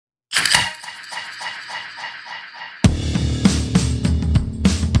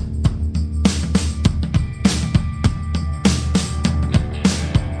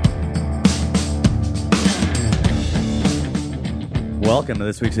welcome to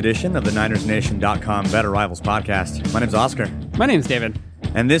this week's edition of the NinersNation.com Better Rivals podcast. My name's Oscar. My name's David.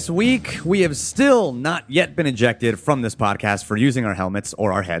 And this week, we have still not yet been ejected from this podcast for using our helmets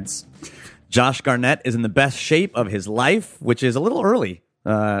or our heads. Josh Garnett is in the best shape of his life, which is a little early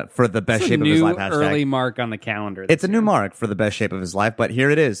for the best shape of his life hashtag. Early mark on the calendar. It's a new mark for the best shape of his life, but here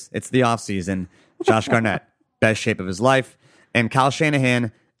it is. It's the offseason. Josh Garnett, best shape of his life. And Kyle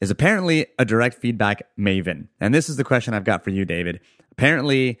Shanahan is apparently a direct feedback maven. And this is the question I've got for you, David.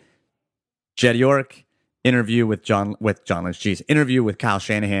 Apparently, Jed York interview with interview with Kyle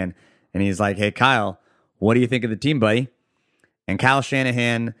Shanahan, and he's like, "Hey, Kyle, what do you think of the team, buddy?" And Kyle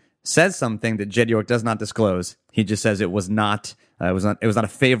Shanahan says something that Jed York does not disclose. He just says it was not a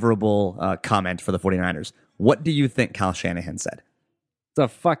favorable comment for the 49ers. What do you think Kyle Shanahan said? It's a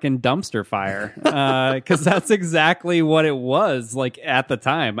fucking dumpster fire, because that's exactly what it was like at the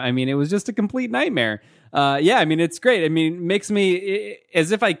time. I mean, it was just a complete nightmare. Yeah, I mean, it's great. I mean, it makes me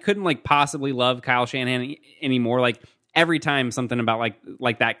as if I couldn't like possibly love Kyle Shanahan anymore. Like every time something about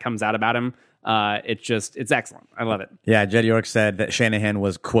like that comes out about him, it's excellent. I love it. Yeah, Jed York said that Shanahan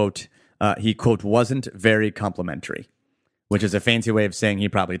was quote wasn't very complimentary, which is a fancy way of saying he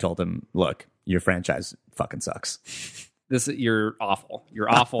probably told him, "Look, your franchise fucking sucks. You're awful. You're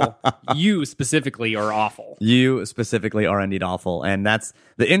awful. You specifically are awful. You specifically are indeed awful." And that's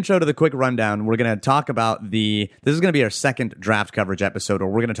the intro to the quick rundown. We're going to talk about this is going to be our second draft coverage episode, where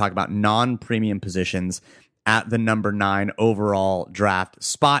we're going to talk about non-premium positions at the number 9 overall draft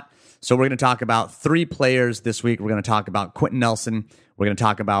spot. So we're going to talk about 3 players this week. We're going to talk about Quenton Nelson. We're going to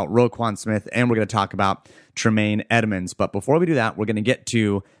talk about Roquan Smith, and we're going to talk about Tremaine Edmunds. But before we do that, we're going to get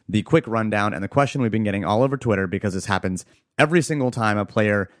to the quick rundown and the question we've been getting all over Twitter, because this happens every single time a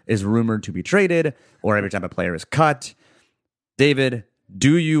player is rumored to be traded or every time a player is cut. David,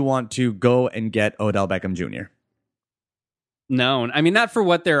 do you want to go and get Odell Beckham Jr.? No, I mean, not for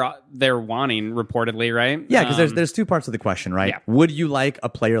what they're wanting, reportedly, right? Yeah, because there's 2 parts of the question, right? Yeah. Would you like a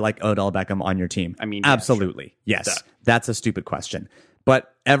player like Odell Beckham on your team? I mean, absolutely. Yeah, sure. Yes, that's a stupid question.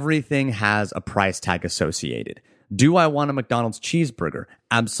 But everything has a price tag associated. Do I want a McDonald's cheeseburger?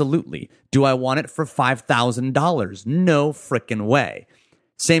 Absolutely. Do I want it for $5,000? No frickin' way.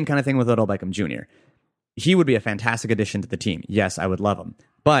 Same kind of thing with Odell Beckham Jr. He would be a fantastic addition to the team. Yes, I would love him.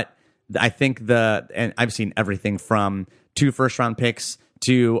 But I think and I've seen everything from 2 first-round picks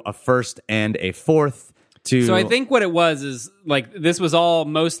to a first and a fourth to... So I think what it was is, like, this was all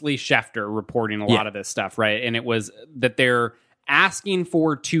mostly Schefter reporting a lot of this stuff, right? And it was that they're asking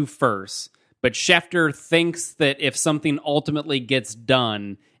for 2 firsts, but Schefter thinks that if something ultimately gets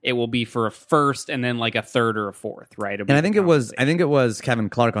done, it will be for a first and then like a third or a fourth, right? And I think it was Kevin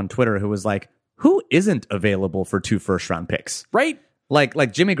Clark on Twitter who was like, who isn't available for 2 first-round picks? Right?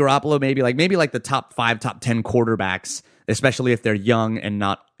 Like Jimmy Garoppolo, maybe like the top 5, top 10 quarterbacks, especially if they're young and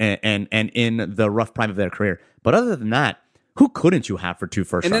not and in the rough prime of their career. But other than that, who couldn't you have for 2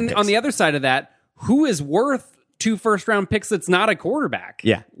 first-round picks? And then on the other side of that, who is worth 2 first-round picks that's not a quarterback?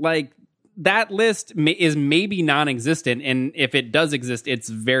 Yeah. Like, that list is maybe non-existent, and if it does exist, it's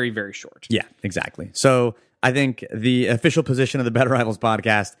very, very short. Yeah, exactly. So I think the official position of the Better Rivals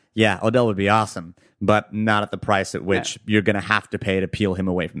podcast, yeah, Odell would be awesome, but not at the price at which you're going to have to pay to peel him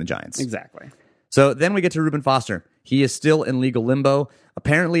away from the Giants. Exactly. So then we get to Reuben Foster. He is still in legal limbo.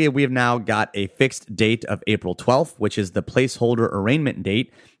 Apparently, we have now got a fixed date of April 12th, which is the placeholder arraignment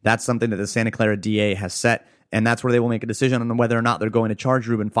date. That's something that the Santa Clara DA has set, and that's where they will make a decision on whether or not they're going to charge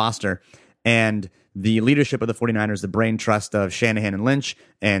Reuben Foster. And the leadership of the 49ers, the brain trust of Shanahan and Lynch,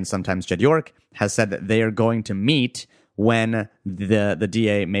 and sometimes Jed York, has said that they are going to meet when the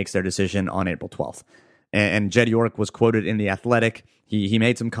DA makes their decision on April 12th. And Jed York was quoted in The Athletic. He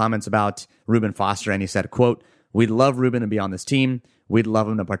made some comments about Reuben Foster, and he said, quote, "We'd love Reuben to be on this team. We'd love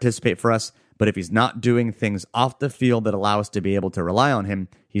him to participate for us. But if he's not doing things off the field that allow us to be able to rely on him,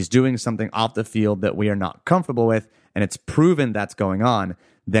 he's doing something off the field that we are not comfortable with, and it's proven that's going on,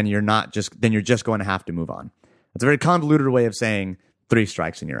 then you're just going to have to move on." It's a very convoluted way of saying 3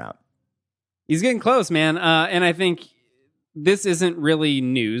 strikes and you're out. He's getting close, man. And I think this isn't really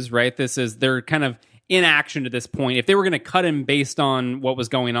news, right? They're kind of in action to this point. If they were going to cut him based on what was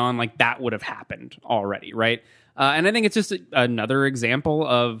going on, like, that would have happened already, right? And I think it's just another example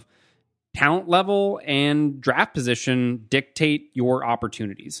of talent level and draft position dictate your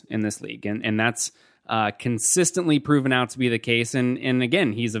opportunities in this league. And that's consistently proven out to be the case. And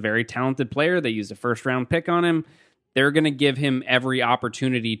again, he's a very talented player. They used a first-round pick on him. They're going to give him every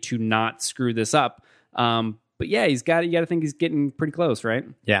opportunity to not screw this up. But yeah, you got to think he's getting pretty close, right?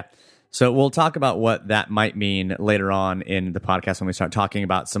 Yeah. So we'll talk about what that might mean later on in the podcast when we start talking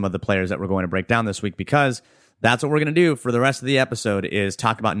about some of the players that we're going to break down this week, because That's what we're going to do for the rest of the episode, is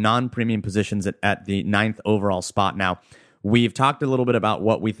talk about non-premium positions at the 9th overall spot. Now, we've talked a little bit about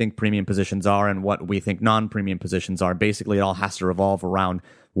what we think premium positions are and what we think non-premium positions are. Basically, it all has to revolve around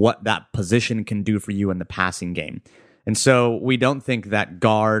what that position can do for you in the passing game. And so we don't think that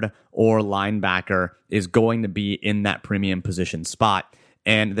guard or linebacker is going to be in that premium position spot.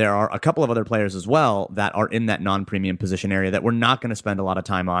 And there are a couple of other players as well that are in that non-premium position area that we're not going to spend a lot of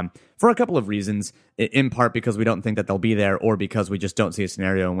time on for a couple of reasons, in part because we don't think that they'll be there, or because we just don't see a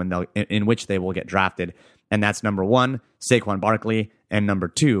scenario in which they will get drafted. And that's number 1, Saquon Barkley, and number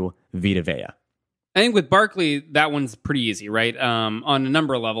 2, Vita Vea. I think with Barkley, that one's pretty easy, right? On a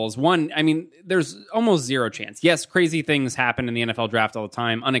number of levels. One, I mean, there's almost zero chance. Yes, crazy things happen in the NFL draft all the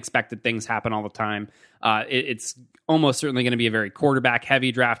time. Unexpected things happen all the time. It's almost certainly going to be a very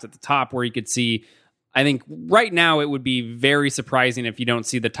quarterback-heavy draft at the top, where you could see, I think right now it would be very surprising if you don't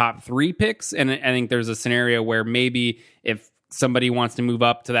see the top 3 picks. And I think there's a scenario where maybe if somebody wants to move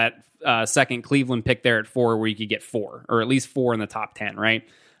up to that second Cleveland pick there at 4, where you could get 4, or at least 4 in the top 10, right?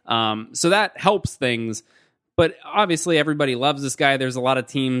 So that helps things, but obviously everybody loves this guy. There's a lot of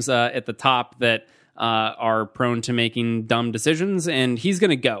teams at the top that are prone to making dumb decisions, and he's going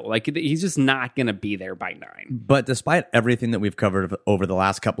to go. Like, he's just not going to be there by 9. But despite everything that we've covered over the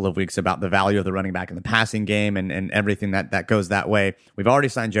last couple of weeks about the value of the running back in the passing game and everything that goes that way, we've already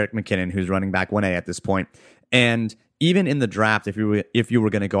signed Jerick McKinnon, who's running back 1A at this point. And even in the draft, if you were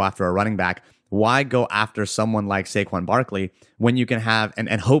going to go after a running back, why go after someone like Saquon Barkley when you can have and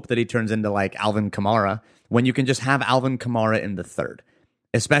hope that he turns into like Alvin Kamara, when you can just have Alvin Kamara in the 3rd?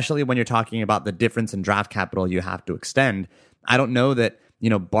 Especially when you're talking about the difference in draft capital you have to extend. I don't know that,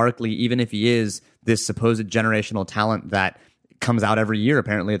 Barkley, even if he is this supposed generational talent that comes out every year,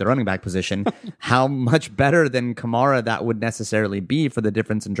 apparently, at the running back position, how much better than Kamara that would necessarily be for the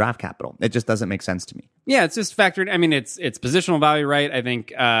difference in draft capital. It just doesn't make sense to me. Yeah, it's just factored. I mean, it's positional value, right? I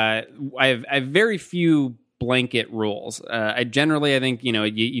think I have very few blanket rules. I think,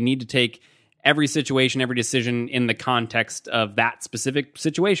 you need to take every situation, every decision in the context of that specific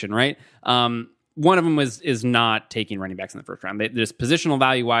situation, right? One of them is not taking running backs in the first round. Just positional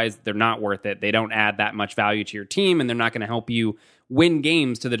value-wise, they're not worth it. They don't add that much value to your team, and they're not going to help you win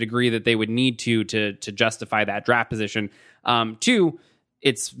games to the degree that they would need to justify that draft position. 2,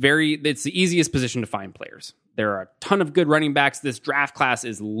 it's the easiest position to find players. There are a ton of good running backs. This draft class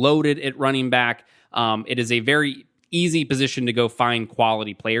is loaded at running back. It is a very easy position to go find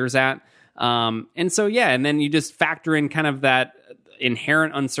quality players at. And then you just factor in kind of that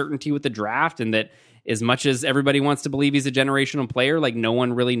inherent uncertainty with the draft, and that as much as everybody wants to believe he's a generational player, like, no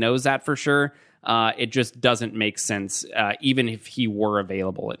one really knows that for sure. It just doesn't make sense, even if he were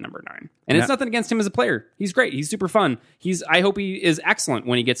available at number 9. And it's nothing against him as a player. He's great. He's super fun. I hope he is excellent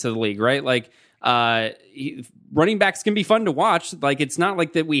when he gets to the league, right? Like, running backs can be fun to watch. Like, it's not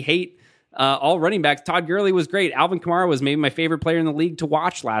like that we hate all running backs. Todd Gurley was great. Alvin Kamara was maybe my favorite player in the league to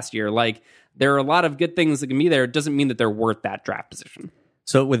watch last year. Like, there are a lot of good things that can be there. It doesn't mean that they're worth that draft position.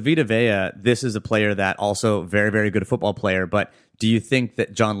 So with Vita Vea, this is a player that also very, very good football player. But do you think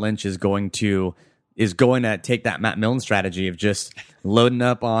that John Lynch is going to take that Matt Millen strategy of just loading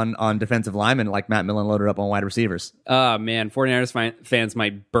up on defensive linemen like Matt Millen loaded up on wide receivers? Oh, man. 49ers fans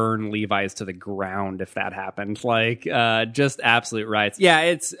might burn Levi's to the ground if that happened. Like, just absolute riots. Yeah,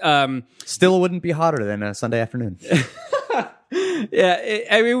 it's... Still wouldn't be hotter than a Sunday afternoon. Yeah,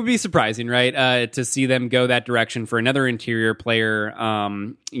 it would be surprising, right, to see them go that direction for another interior player.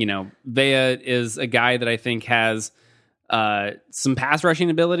 Vea is a guy that I think has some pass rushing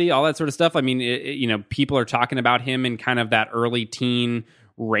ability, all that sort of stuff. I mean, people are talking about him in kind of that early teen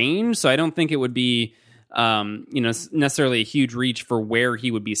range, so I don't think it would be necessarily a huge reach for where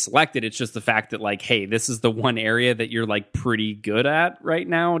he would be selected. It's just the fact that, like, hey, this is the one area that you're like pretty good at right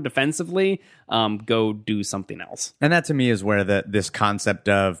now defensively. Go do something else. And that to me is where this concept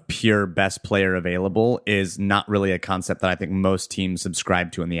of pure best player available is not really a concept that I think most teams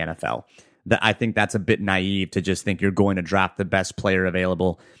subscribe to in the NFL. That I think that's a bit naive to just think you're going to draft the best player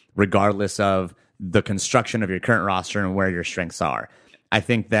available regardless of the construction of your current roster and where your strengths are. I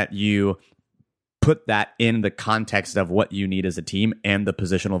think that you put that in the context of what you need as a team and the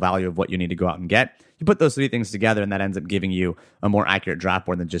positional value of what you need to go out and get. You put those 3 things together, and that ends up giving you a more accurate draft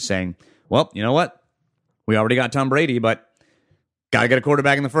board than just saying, well, you know what? We already got Tom Brady, but got to get a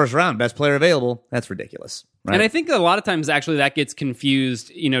quarterback in the first round. Best player available. That's ridiculous. Right? And I think a lot of times, actually, that gets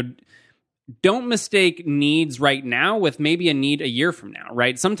confused. Don't mistake needs right now with maybe a need a year from now,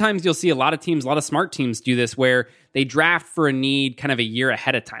 right? Sometimes you'll see a lot of smart teams do this where they draft for a need kind of a year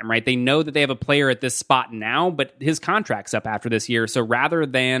ahead of time, right? They know that they have a player at this spot now, but his contract's up after this year. So rather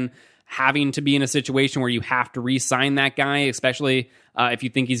than having to be in a situation where you have to re-sign that guy, especially if you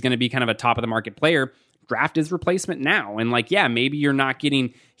think he's going to be kind of a top of the market player, draft his replacement now. And like, yeah, maybe you're not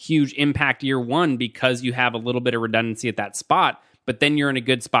getting huge impact year one because you have a little bit of redundancy at that spot, but then you're in a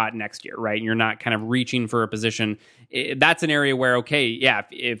good spot next year, right? And you're not kind of reaching for a position. That's an area where, okay, yeah,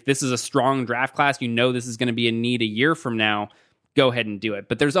 if this is a strong draft class, you know this is going to be a need a year from now, go ahead and do it.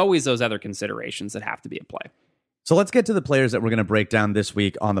 But there's always those other considerations that have to be at play. So let's get to the players that we're going to break down this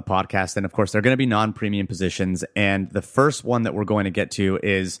week on the podcast. And of course, they're going to be non-premium positions. And the first one that we're going to get to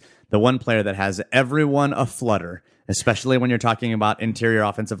is the one player that has everyone aflutter, especially when you're talking about interior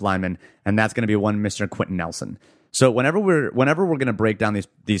offensive linemen. And that's going to be one Mr. Quenton Nelson. So whenever we're going to break down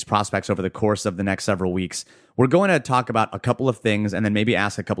these prospects over the course of the next several weeks, we're going to talk about a couple of things and then maybe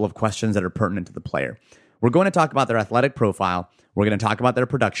ask a couple of questions that are pertinent to the player. We're going to talk about their athletic profile. We're going to talk about their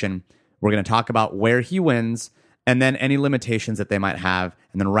production. We're going to talk about where he wins, and then any limitations that they might have,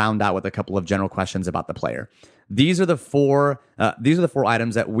 and then round out with a couple of general questions about the player. These are the four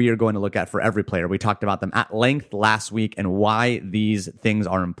items that we are going to look at for every player. We talked about them at length last week and why these things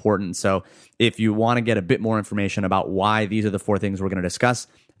are important. So if you want to get a bit more information about why these are the four things we're going to discuss,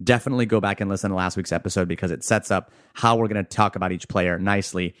 definitely go back and listen to last week's episode because it sets up how we're going to talk about each player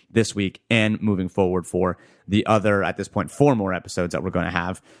nicely this week and moving forward for the other, at this point, 4 more episodes that we're going to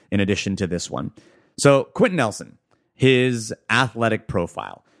have in addition to this one. So Quenton Nelson, his athletic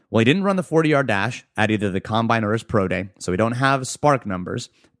profile. Well, he didn't run the 40-yard dash at either the combine or his pro day, so we don't have spark numbers,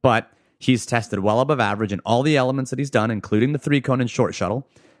 but he's tested well above average in all the elements that he's done, including the 3-cone and short shuttle.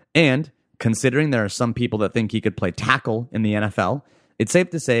 And considering there are some people that think he could play tackle in the NFL, it's safe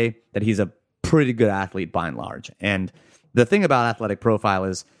to say that he's a pretty good athlete by and large. And the thing about athletic profile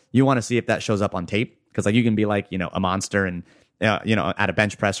is you want to see if that shows up on tape, because like you can be like, a monster and at a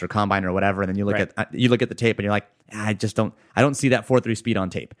bench press or combine or whatever, and then you look at the tape and you're like, I don't see that 4.3 speed on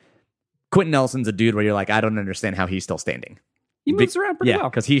tape. Quenton Nelson's a dude where you're like, I don't understand how he's still standing. He moves around pretty well. Yeah,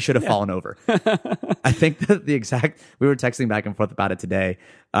 because he should have fallen over. I think that we were texting back and forth about it today,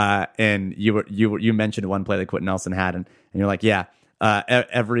 and you mentioned one play that Quenton Nelson had, and you're like, yeah,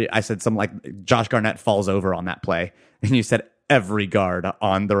 I said something like Josh Garnett falls over on that play, and you said every guard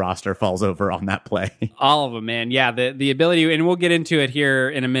on the roster falls over on that play. All of them, man. Yeah, the ability, and we'll get into it here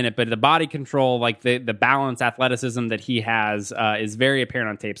in a minute, but the body control, like the balance, athleticism that he has is very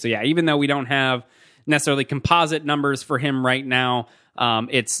apparent on tape. So yeah, even though we don't have necessarily composite numbers for him right now,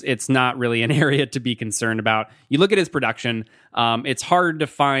 it's not really an area to be concerned about. You look at his production, it's hard to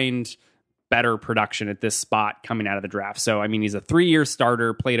find better production at this spot coming out of the draft. So, I mean, he's a 3-year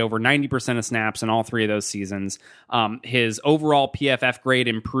starter, played over 90% of snaps in all 3 of those seasons. His overall PFF grade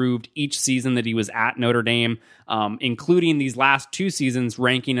improved each season that he was at Notre Dame, including these last 2 seasons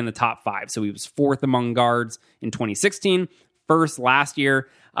ranking in the top 5. So he was 4th among guards in 2016, 1st last year.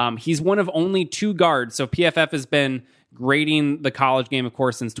 He's one of only 2 guards. So PFF has been grading the college game, of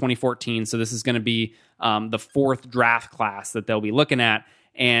course, since 2014. So this is going to be the 4th draft class that they'll be looking at.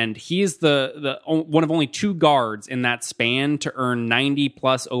 And he's the one of only 2 guards in that span to earn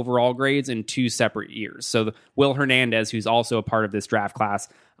 90-plus overall grades in 2 separate years. So Will Hernandez, who's also a part of this draft class,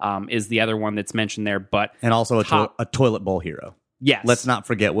 is the other one that's mentioned there. And also a toilet bowl hero. Yes. Let's not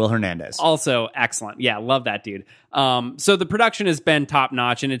forget Will Hernandez. Also excellent. Yeah, love that dude. So the production has been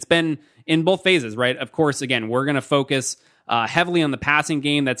top-notch, and it's been in both phases, right? Of course, again, we're going to focus heavily on the passing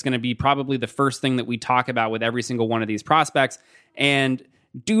game. That's going to be probably the first thing that we talk about with every single one of these prospects. And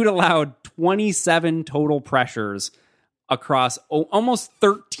dude allowed 27 total pressures across almost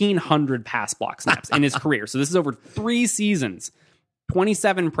 1,300 pass block snaps in his career. So this is over 3 seasons,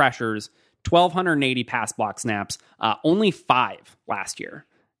 27 pressures, 1,280 pass block snaps, only 5 last year.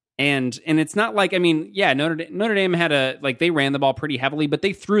 And it's not like, I mean, yeah, Notre Dame had they ran the ball pretty heavily, but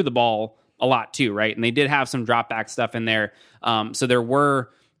they threw the ball a lot too, right? And they did have some drop back stuff in there. So there were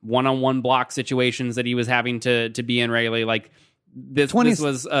one-on-one block situations that he was having to be in regularly. Like, This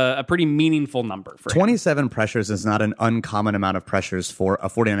was a pretty meaningful number for 27 pressures is not an uncommon amount of pressures for a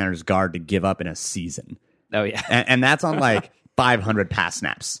 49ers guard to give up in a season. Oh, yeah. And that's on like 500 pass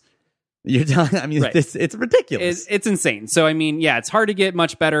snaps. You're telling, I mean, right. It's ridiculous. It's insane. So, I mean, yeah, it's hard to get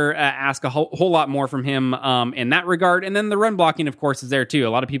much better, ask a whole lot more from him in that regard. And then the run blocking, of course, is there too.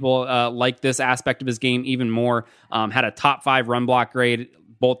 A lot of people like this aspect of his game even more. Had a top 5 run block grade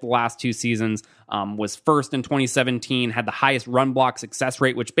both the last 2 seasons, was first in 2017, had the highest run block success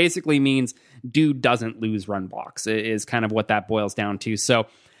rate, which basically means dude doesn't lose run blocks, is kind of what that boils down to. So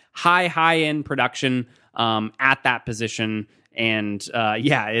high-end production at that position. And he's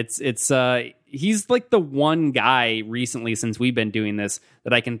like the one guy recently since we've been doing this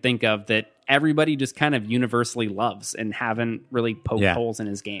that I can think of that everybody just kind of universally loves and haven't really poked holes in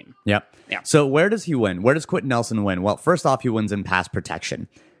his game. Yep. Yeah. So where does he win? Where does Quenton Nelson win? Well, first off, he wins in pass protection.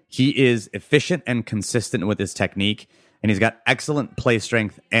 He is efficient and consistent with his technique, and he's got excellent play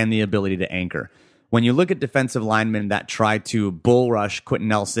strength and the ability to anchor. When you look at defensive linemen that try to bull rush Quenton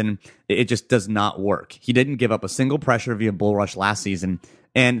Nelson, it just does not work. He didn't give up a single pressure via bull rush last season,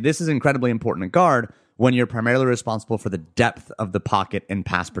 and this is incredibly important at guard when you're primarily responsible for the depth of the pocket and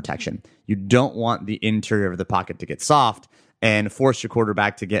pass protection. You don't want the interior of the pocket to get soft and force your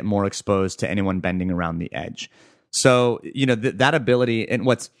quarterback to get more exposed to anyone bending around the edge. So, that ability, and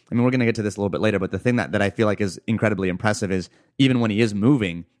we're going to get to this a little bit later, but the thing that I feel like is incredibly impressive is even when he is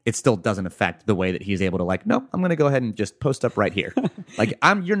moving, it still doesn't affect the way that he's able to no, I'm going to go ahead and just post up right here.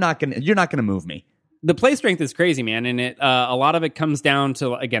 You're not going to move me. The play strength is crazy, man, and a lot of it comes down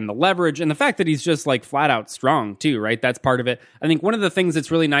to, again, the leverage and the fact that he's just flat out strong too, right? That's part of it. I think one of the things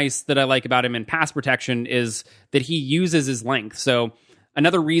that's really nice that I like about him in pass protection is that he uses his length. So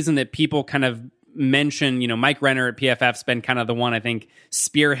another reason that people kind of mention, Mike Renner at PFF's been kind of the one, I think,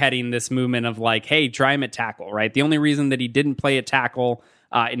 spearheading this movement of hey, try him at tackle, right? The only reason that he didn't play at tackle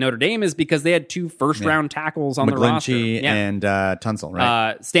in Notre Dame is because they had 2 first-round tackles on the roster. And Tunsil,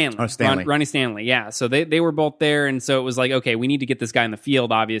 right? Stanley. Oh, Stanley. Ronnie Stanley, yeah. So they were both there, and so it was okay, we need to get this guy in the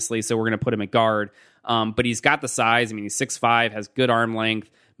field, obviously, so we're going to put him at guard. But he's got the size. I mean, he's 6'5", has good arm length,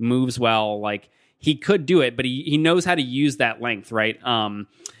 moves well. He could do it, but he knows how to use that length, right?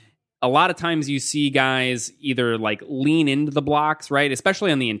 A lot of times you see guys either lean into the blocks, right?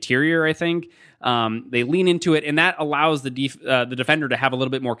 Especially on the interior, I think. They lean into it, and that allows the defender to have a little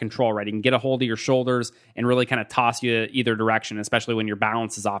bit more control, right? He can get a hold of your shoulders and really kind of toss you either direction, especially when your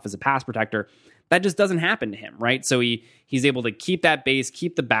balance is off as a pass protector. That just doesn't happen to him, right? So he's able to keep that base,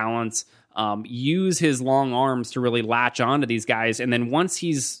 keep the balance, use his long arms to really latch onto these guys, and then once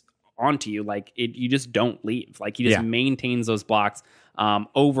he's onto you, you just don't leave. He just maintains those blocks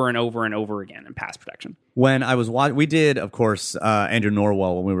over and over and over again in pass protection. When I was watching, we did, of course, Andrew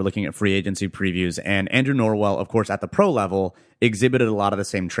Norwell when we were looking at free agency previews, and Andrew Norwell, of course, at the pro level, exhibited a lot of the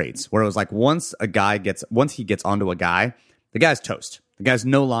same traits. Where it was once he gets onto a guy, the guy's toast. The guy's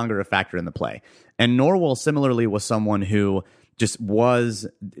no longer a factor in the play. And Norwell similarly was someone who just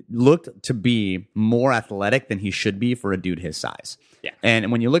looked to be more athletic than he should be for a dude his size. Yeah.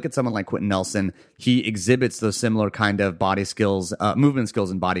 And when you look at someone like Quenton Nelson, he exhibits those similar kind of body skills, movement skills,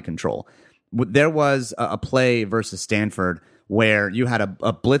 and body control. There was a play versus Stanford where you had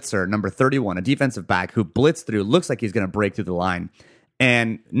a blitzer, number 31, a defensive back who blitzed through, looks like he's going to break through the line.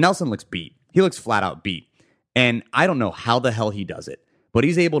 And Nelson looks beat. He looks flat out beat. And I don't know how the hell he does it, but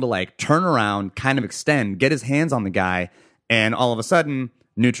he's able to turn around, kind of extend, get his hands on the guy, and all of a sudden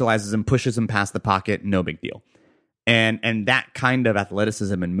neutralizes him, pushes him past the pocket, no big deal. And that kind of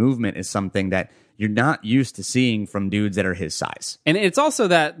athleticism and movement is something that you're not used to seeing from dudes that are his size. And it's also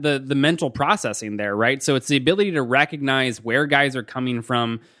that the mental processing there, right? So it's the ability to recognize where guys are coming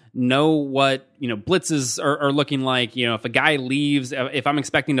from, know what blitzes are looking like. If a guy leaves, if I'm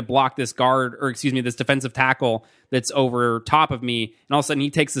expecting to block this this defensive tackle that's over top of me, and all of a sudden he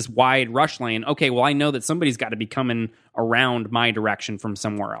takes this wide rush lane. Okay, well, I know that somebody's got to be coming around my direction from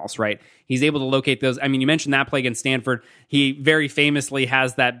somewhere else, right? He's able to locate those. I mean, you mentioned that play against Stanford. He very famously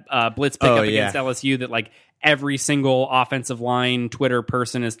has that blitz pickup against LSU that every single offensive line Twitter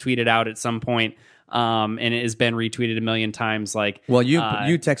person has tweeted out at some point. And it has been retweeted a million times.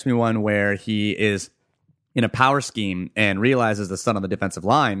 You text me one where he is in a power scheme and realizes the son on the defensive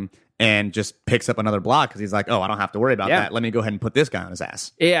line and just picks up another block because he's I don't have to worry about that. Let me go ahead and put this guy on his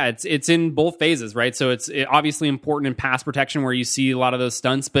ass. Yeah, it's in both phases, right? So it's obviously important in pass protection where you see a lot of those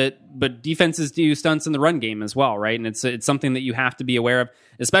stunts, but defenses do stunts in the run game as well, right? And it's something that you have to be aware of,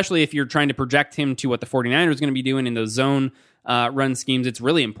 especially if you're trying to project him to what the 49ers are going to be doing in those zone run schemes. It's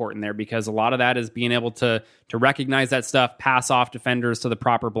really important there because a lot of that is being able to recognize that stuff, pass off defenders to the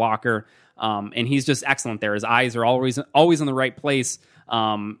proper blocker, and he's just excellent there. His eyes are always in the right place.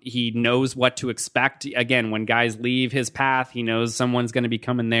 He knows what to expect. Again, when guys leave his path, he knows someone's going to be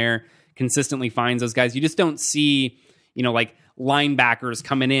coming there, consistently finds those guys. You just don't see, linebackers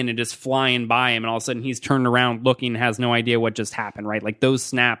coming in and just flying by him, and all of a sudden he's turned around looking, has no idea what just happened, right? Those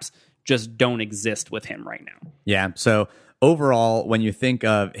snaps just don't exist with him right now. Yeah, so overall, when you think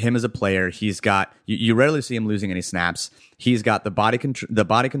of him as a player, he's got, you rarely see him losing any snaps. He's got the body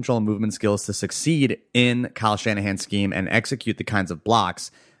control and movement skills to succeed in Kyle Shanahan's scheme and execute the kinds of blocks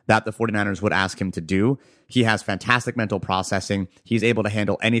that the 49ers would ask him to do. He has fantastic mental processing. He's able to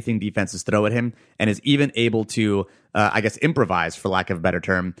handle anything defenses throw at him and is even able to, improvise, for lack of a better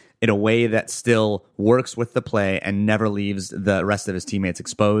term, in a way that still works with the play and never leaves the rest of his teammates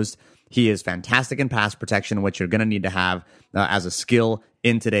exposed. He is fantastic in pass protection, which you're going to need to have as a skill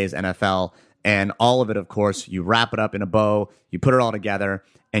in today's NFL. And all of it, of course, you wrap it up in a bow, you put it all together,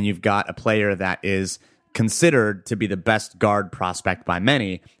 and you've got a player that is considered to be the best guard prospect by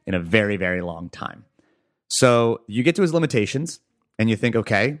many in a very, very long time. So you get to his limitations, and you think,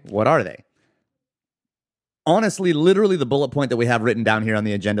 okay, what are they? Honestly, literally the bullet point that we have written down here on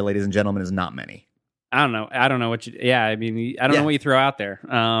the agenda, ladies and gentlemen, is not many. I don't know what you. Yeah, I mean, I don't know what you throw out there.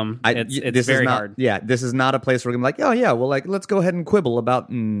 It's very hard. Yeah, this is not a place where I'm like, oh yeah, well, like let's go ahead and quibble about.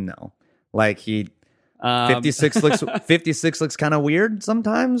 No, like 56 looks kind of weird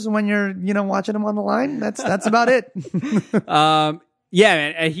sometimes when you're watching him on the line. That's about it. Yeah,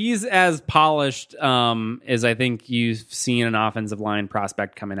 man, he's as polished as I think you've seen an offensive line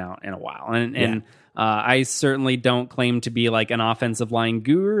prospect coming out in a while, and I certainly don't claim to be like an offensive line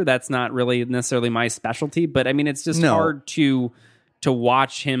guru. That's not really necessarily my specialty, but I mean, it's just hard to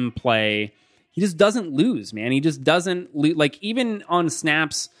watch him play. He just doesn't lose, man. He just doesn't like, even on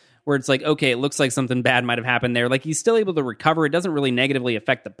snaps where it's like, okay, it looks like something bad might have happened there. Like, he's still able to recover. It doesn't really negatively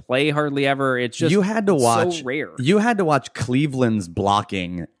affect the play hardly ever. It's just so rare. You had to watch Cleveland's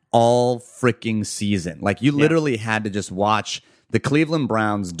blocking all freaking season. Like, you literally had to just watch the Cleveland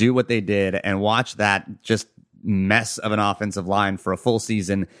Browns do what they did and watch that just mess of an offensive line for a full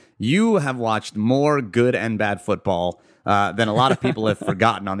season. You have watched more good and bad football than a lot of people have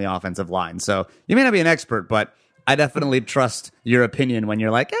forgotten on the offensive line. So you may not be an expert, but I definitely trust your opinion when you're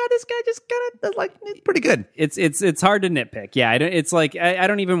like, this guy just kind of like, it's pretty good. It's hard to nitpick. Yeah, it's like I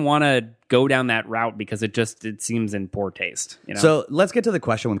don't even want to go down that route because it seems in poor taste. So let's get to the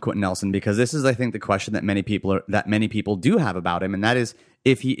question with Quenton Nelson, because this is, I think, the question that many people do have about him, and that is,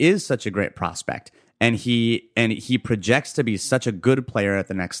 if he is such a great prospect and he projects to be such a good player at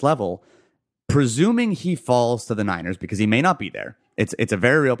the next level, presuming he falls to the Niners, because he may not be there. It's a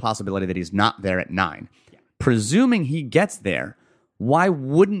very real possibility that he's not there at 9. Presuming he gets there, why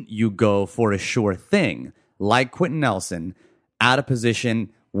wouldn't you go for a sure thing like Quenton Nelson at a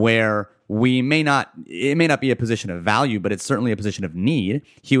position where it may not be a position of value, but it's certainly a position of need?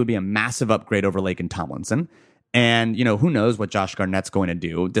 He would be a massive upgrade over Laken Tomlinson. And, who knows what Josh Garnett's going to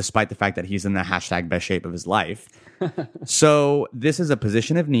do, despite the fact that he's in the hashtag best shape of his life. So this is a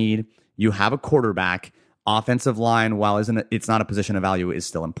position of need. You have a quarterback. Offensive line, while it's not a position of value, is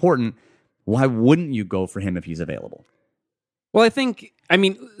still important. Why wouldn't you go for him if he's available? Well,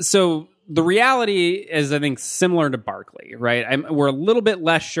 so the reality is, I think, similar to Barkley, right? We're a little bit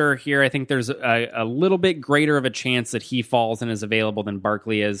less sure here. I think there's a little bit greater of a chance that he falls and is available than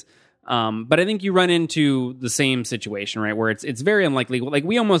Barkley is. But I think you run into the same situation, right? Where it's very unlikely. Like,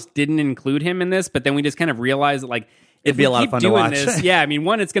 we almost didn't include him in this, but then we just kind of realized that, like, it'd be a lot of fun to watch.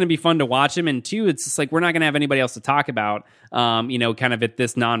 One, it's going to be fun to watch him, and two, it's just like we're not going to have anybody else to talk about, kind of at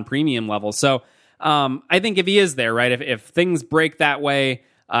this non-premium level. So I think if he is there, right, if things break that way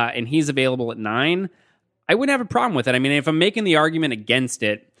and he's available at 9, I wouldn't have a problem with it. I mean, if I'm making the argument against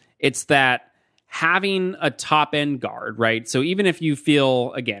it, it's that having a top-end guard, right? So even if you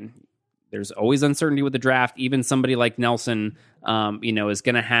feel, again, there's always uncertainty with the draft, even somebody like Nelson, is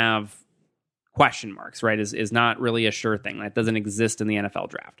going to have question marks, right, is not really a sure thing. That doesn't exist in the NFL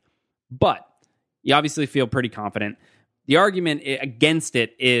draft. But you obviously feel pretty confident. The argument against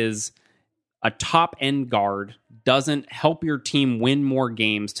it is a top-end guard doesn't help your team win more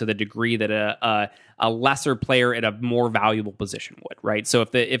games to the degree that a lesser player at a more valuable position would, right? So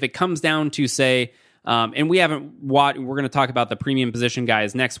if it comes down to, say, and we're going to talk about the premium position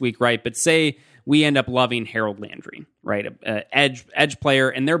guys next week, right? But say we end up loving Harold Landry, right? Edge player,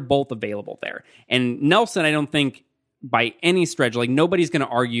 and they're both available there. And Nelson, I don't think by any stretch, like, nobody's going to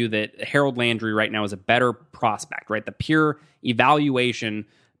argue that Harold Landry right now is a better prospect, right? The pure evaluation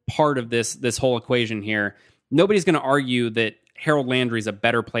part of this whole equation here, nobody's going to argue that Harold Landry is a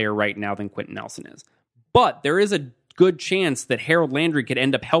better player right now than Quenton Nelson is. But there is a good chance that Harold Landry could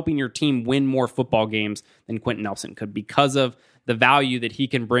end up helping your team win more football games than Quenton Nelson could, because of the value that he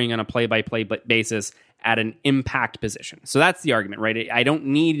can bring on a play-by-play basis at an impact position. So that's the argument, right? I don't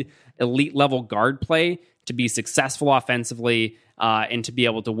need elite-level guard play to be successful offensively and to be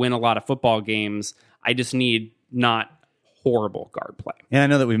able to win a lot of football games. I just need not horrible guard play. And I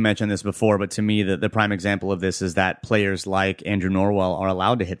know that we've mentioned this before, but to me, the prime example of this is that players like Andrew Norwell are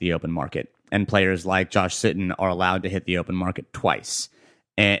allowed to hit the open market, and players like Josh Sitton are allowed to hit the open market twice.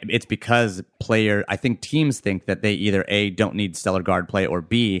 And it's because I think teams think that they either A, don't need stellar guard play, or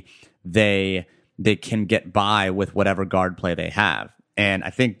B, they can get by with whatever guard play they have. And I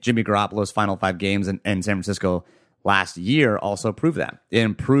think Jimmy Garoppolo's final 5 games in San Francisco last year also proved that. It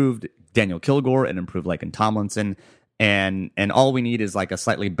improved Daniel Kilgore, it improved Laken Tomlinson, and all we need is like a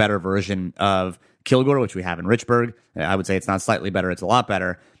slightly better version of Kilgore, which we have in Richburg. I would say it's not slightly better, it's a lot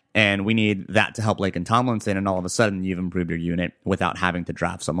better. And we need that to help Laken Tomlinson, and all of a sudden you've improved your unit without having to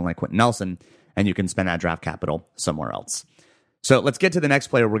draft someone like Quenton Nelson, and you can spend that draft capital somewhere else. So let's get to the next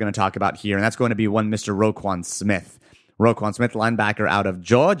player we're going to talk about here, and that's going to be one Mr. Roquan Smith. Roquan Smith, linebacker out of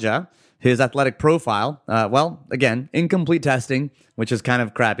Georgia. His athletic profile, well, again, incomplete testing, which is kind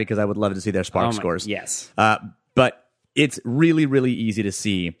of crappy because I would love to see their Spark scores. Yes. But it's really, really easy to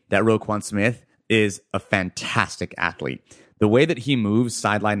see that Roquan Smith is a fantastic athlete. The way that he moves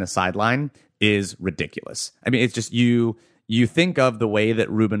sideline to sideline is ridiculous. I mean, it's just you think of the way that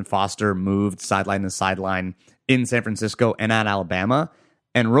Reuben Foster moved sideline to sideline in San Francisco and at Alabama,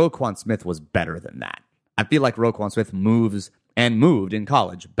 and Roquan Smith was better than that. I feel like Roquan Smith moved in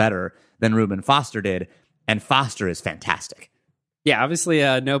college better than Reuben Foster did, and Foster is fantastic. Yeah, obviously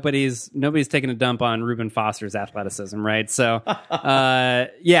nobody's taking a dump on Reuben Foster's athleticism, right? So,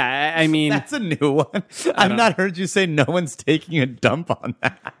 yeah, I mean... That's a new one. I've not heard you say no one's taking a dump on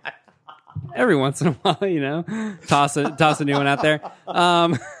that. Every once in a while, you know, toss a new one out there.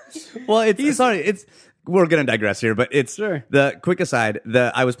 Well, we're going to digress here, but it's sure. The quick aside.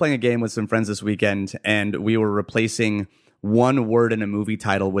 I was playing a game with some friends this weekend, and we were replacing one word in a movie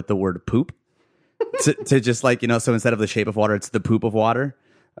title with the word poop. to just like, you know, so instead of The Shape of Water, it's The Poop of Water.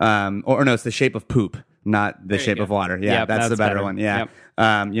 Or no, it's The Shape of Poop, not The Shape of Water. Yeah, yep, that's the better one. Yeah.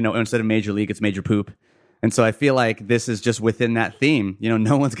 Yep. You know, instead of Major League, it's Major Poop. And so I feel like this is just within that theme. You know,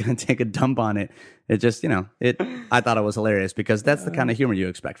 no one's going to take a dump on it. It just, you know, I thought it was hilarious because that's the kind of humor you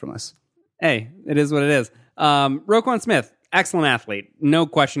expect from us. Hey, it is what it is. Roquan Smith, excellent athlete. No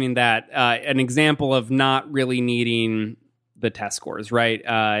questioning that. An example of not really needing the test scores, right?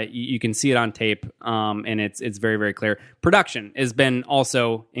 You can see it on tape, and it's very, very clear. Production has been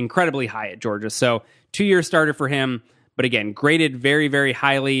also incredibly high at Georgia. So 2-year starter for him, but again, graded very, very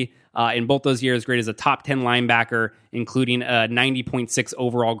highly in both those years, graded as a top 10 linebacker, including a 90.6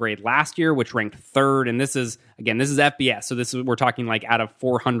 overall grade last year, which ranked third. And this is FBS. So we're talking like out of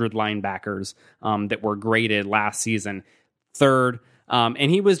 400 linebackers that were graded last season, third. And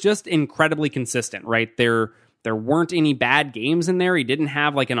he was just incredibly consistent, right? There weren't any bad games in there. He didn't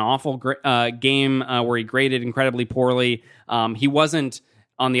have like an awful game where he graded incredibly poorly. He wasn't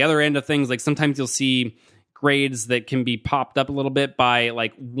on the other end of things. Like sometimes you'll see grades that can be popped up a little bit by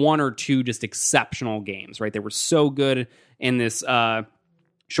like 1 or 2 just exceptional games, right? They were so good in this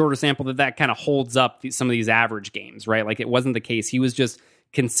shorter sample that kind of holds up some of these average games, right? Like it wasn't the case. He was just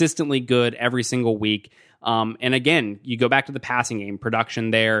consistently good every single week. And again, you go back to the passing game,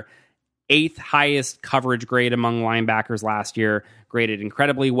 production there. 8th highest coverage grade among linebackers last year, graded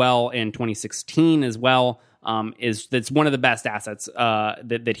incredibly well in 2016 as well. That's one of the best assets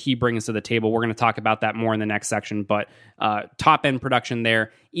that he brings to the table. We're going to talk about that more in the next section, but top end production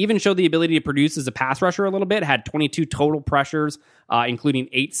there. Even showed the ability to produce as a pass rusher a little bit. Had 22 total pressures, including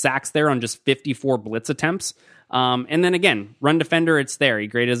 8 sacks there on just 54 blitz attempts. And then again, run defender, it's there. He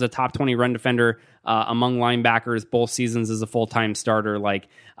graded as a top 20 run defender among linebackers both seasons as a full-time starter. Like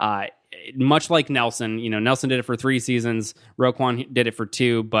much like Nelson, you know, Nelson did it for 3 seasons. Roquan did it for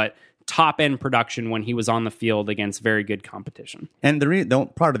 2, but top end production when he was on the field against very good competition. And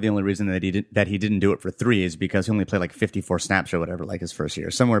part of the only reason that he didn't do it for 3 is because he only played like 54 snaps or whatever, like his first year,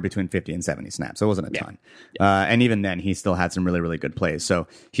 somewhere between 50 and 70 snaps. So it wasn't a ton. Yeah. And even then, he still had some really, really good plays. So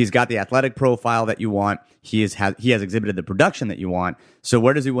he's got the athletic profile that you want. He has exhibited the production that you want. So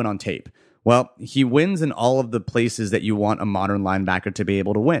where does he win on tape? Well, he wins in all of the places that you want a modern linebacker to be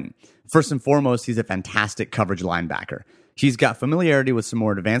able to win. First and foremost, he's a fantastic coverage linebacker. He's got familiarity with some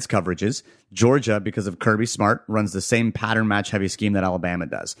more advanced coverages. Georgia, because of Kirby Smart, runs the same pattern match heavy scheme that Alabama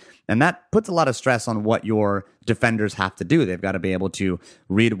does. And that puts a lot of stress on what your defenders have to do. They've got to be able to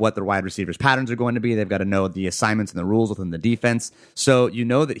read what their wide receivers' patterns are going to be. They've got to know the assignments and the rules within the defense. So you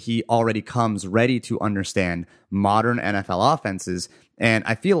know that he already comes ready to understand modern NFL offenses. And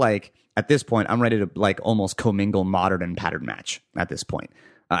I feel like at this point, I'm ready to like almost commingle modern and pattern match at this point.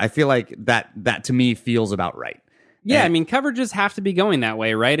 I feel like that to me feels about right. Yeah, I mean, coverages have to be going that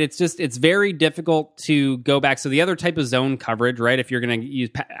way, right? It's very difficult to go back. So the other type of zone coverage, right? If you're going to use,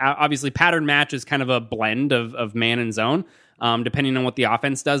 obviously pattern match is kind of a blend of man and zone, depending on what the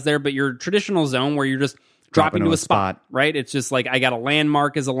offense does there. But your traditional zone where you're just dropping to a spot, right? It's just like, I got a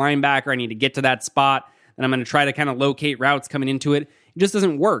landmark as a linebacker. I need to get to that spot. And I'm going to try to kind of locate routes coming into it. it just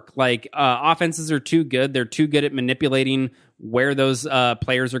doesn't work. Like offenses are too good. They're too good at manipulating where those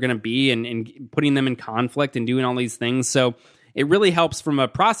players are going to be and putting them in conflict and doing all these things. So it really helps from a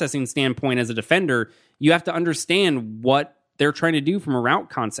processing standpoint as a defender. You have to understand what they're trying to do from a route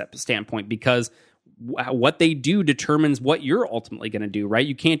concept standpoint, because what they do determines what you're ultimately going to do, right?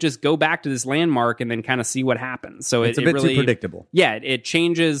 You can't just go back to this landmark and then kind of see what happens. So it's a bit really, too predictable. Yeah, it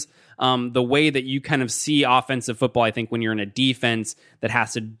changes the way that you kind of see offensive football, I think, when you're in a defense that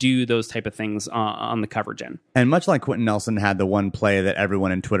has to do those type of things on the coverage end. And much like Quenton Nelson had the one play that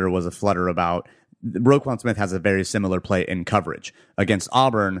everyone in Twitter was aflutter about, Roquan Smith has a very similar play in coverage against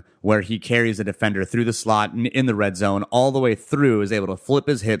Auburn, where he carries a defender through the slot in the red zone all the way through, is able to flip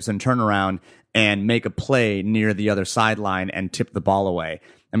his hips and turn around and make a play near the other sideline and tip the ball away.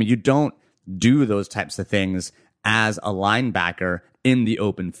 I mean, you don't do those types of things as a linebacker in the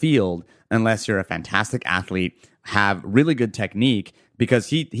open field unless you're a fantastic athlete, have really good technique, because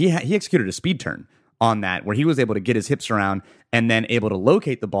he executed a speed turn on that where he was able to get his hips around and then able to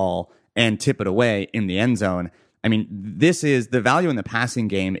locate the ball and tip it away in the end zone. I mean, this is the value in the passing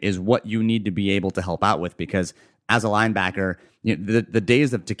game is what you need to be able to help out with, because as a linebacker, you know, the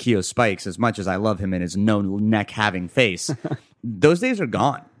days of Takeo Spikes, as much as I love him in his no neck having face, those days are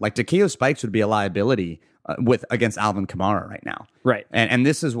gone. Like Takeo Spikes would be a liability against Alvin Kamara right now. Right. And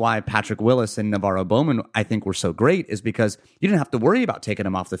this is why Patrick Willis and Navarro Bowman, I think, were so great, is because you didn't have to worry about taking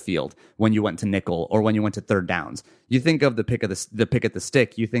them off the field when you went to nickel or when you went to third downs. You think of the pick at the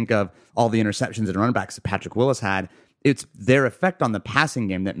stick. You think of all the interceptions and run backs that Patrick Willis had. It's their effect on the passing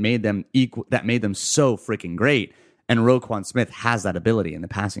game that made them so freaking great. And Roquan Smith has that ability in the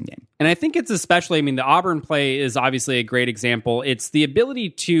passing game. And I think it's especially, I mean, the Auburn play is obviously a great example. It's the ability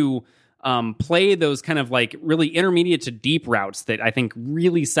to play those kind of like really intermediate to deep routes that I think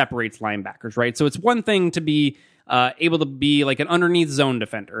really separates linebackers, right? So it's one thing to be able to be like an underneath zone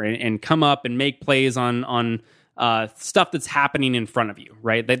defender and come up and make plays on stuff that's happening in front of you,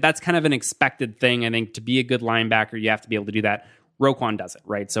 right? That's kind of an expected thing. I think to be a good linebacker, you have to be able to do that. Roquan does it,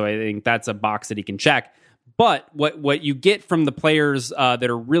 right? So I think that's a box that he can check. But what you get from the players that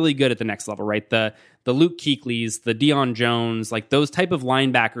are really good at the next level, right? The Luke Kuechly's, the Deion Jones, like those type of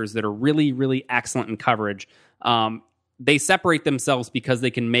linebackers that are really, really excellent in coverage, they separate themselves because they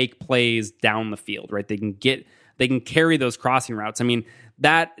can make plays down the field, right? They can carry those crossing routes. I mean,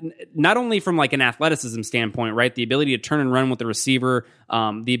 that not only from like an athleticism standpoint, right? The ability to turn and run with the receiver,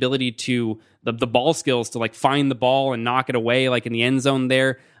 the ability to the ball skills to like find the ball and knock it away like in the end zone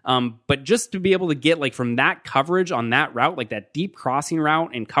there. But just to be able to get like from that coverage on that route, like that deep crossing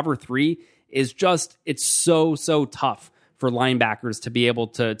route in cover 3 is just, it's so tough for linebackers to be able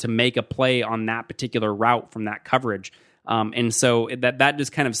to make a play on that particular route from that coverage. And so that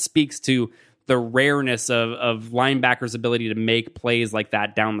just kind of speaks to the rareness of linebackers' ability to make plays like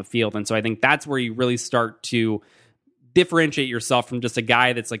that down the field. And so I think that's where you really start to differentiate yourself from just a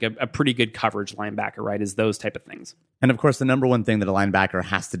guy that's like a pretty good coverage linebacker, right? Is those type of things. And of course, the number one thing that a linebacker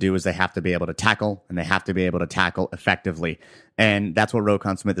has to do is they have to be able to tackle, and they have to be able to tackle effectively. And that's what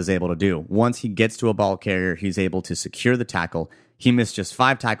Roquan Smith is able to do. Once he gets to a ball carrier, he's able to secure the tackle. He missed just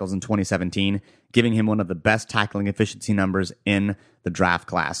 5 tackles in 2017, giving him one of the best tackling efficiency numbers in the draft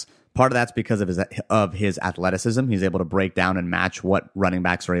class. Part of that's because of his athleticism. He's able to break down and match what running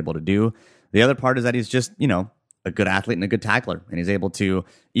backs are able to do. The other part is that he's just, a good athlete and a good tackler. And he's able to,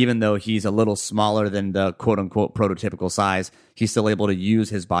 even though he's a little smaller than the quote unquote prototypical size, he's still able to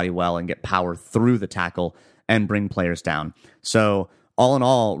use his body well and get power through the tackle and bring players down. So all in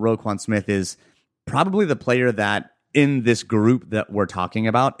all, Roquan Smith is probably the player that in this group that we're talking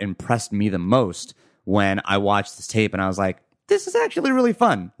about impressed me the most when I watched this tape, and I was like, this is actually really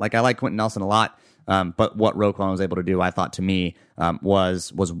fun. Like, I like Quenton Nelson a lot. But what Roquan was able to do, I thought, to me,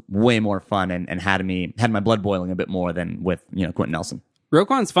 was way more fun and had my blood boiling a bit more than with Quenton Nelson.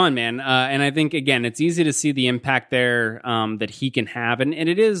 Roquan's fun, man, and I think again it's easy to see the impact there that he can have, and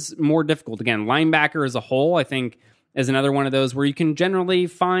it is more difficult. Again, linebacker as a whole, I think, is another one of those where you can generally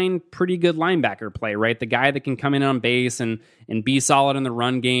find pretty good linebacker play, right? The guy that can come in on base and be solid in the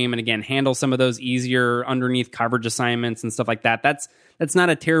run game, and again handle some of those easier underneath coverage assignments and stuff like that. That's not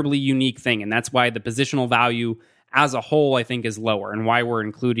a terribly unique thing, and that's why the positional value as a whole, I think, is lower, and why we're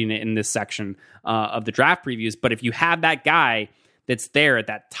including it in this section of the draft previews. But if you have that guy that's there at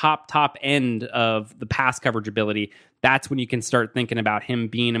that top end of the pass coverage ability, that's when you can start thinking about him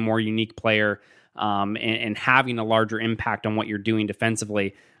being a more unique player and having a larger impact on what you're doing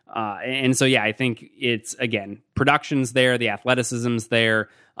defensively. And so, yeah, I think it's, again, production's there, the athleticism's there,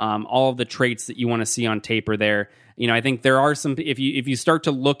 all of the traits that you want to see on tape are there. I think there are some, if you start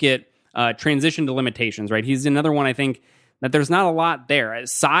to look at transition to limitations, right? He's another one, I think, that there's not a lot there.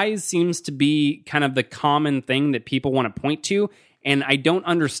 Size seems to be kind of the common thing that people want to point to, and I don't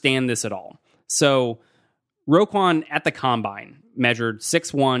understand this at all. So Roquan at the combine measured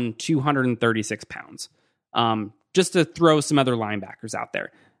 6'1", 236 pounds. Just to throw some other linebackers out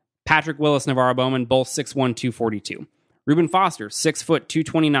there. Patrick Willis, Navarro Bowman, both 6'1", 242. Reuben Foster, 6 foot,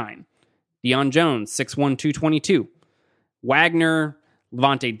 229. Deion Jones, 6'1", 222. Wagner,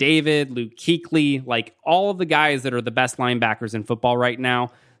 Levante David, Luke Kuechly, like all of the guys that are the best linebackers in football right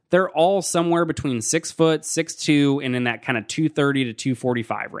now, they're all somewhere between 6 foot, 6'2", and in that kind of 230 to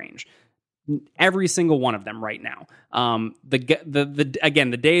 245 range. Every single one of them right now.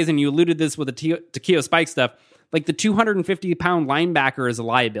 The days, and you alluded this with the Takeo Spike stuff, like the 250-pound linebacker is a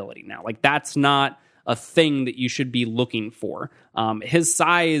liability now. Like that's not a thing that you should be looking for. His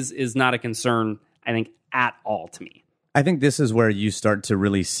size is not a concern, I think, at all to me. I think this is where you start to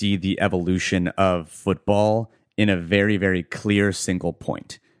really see the evolution of football in a very, very clear single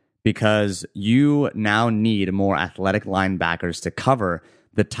point, because you now need more athletic linebackers to cover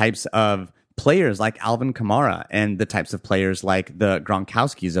the types of players like Alvin Kamara and the types of players like the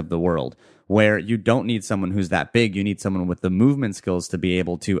Gronkowskis of the world, where you don't need someone who's that big. You need someone with the movement skills to be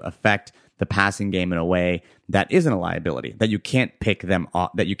able to affect the passing game in a way that isn't a liability, that you can't pick them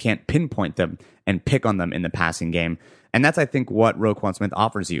off, that you can't pinpoint them and pick on them in the passing game. And that's, I think, what Roquan Smith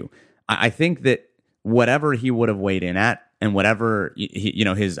offers you. I think that whatever he would have weighed in at and whatever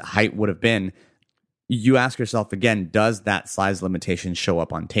his height would have been, you ask yourself again, does that size limitation show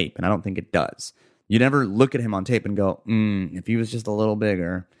up on tape? And I don't think it does. You never look at him on tape and go, if he was just a little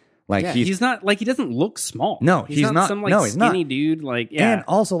bigger. Like he's not, like, he doesn't look small. No, he's not some like he's skinny not. dude. Like, yeah. And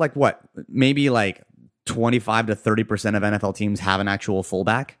also, like, what? Maybe like 25 to 30% of NFL teams have an actual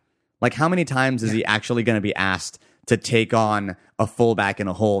fullback. Like, how many times is he actually going to be asked to take on a fullback in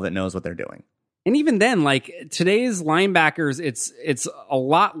a hole that knows what they're doing? And even then, like, today's linebackers, it's a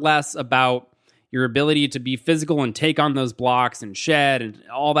lot less about your ability to be physical and take on those blocks and shed and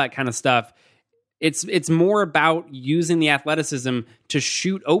all that kind of stuff. It's more about using the athleticism to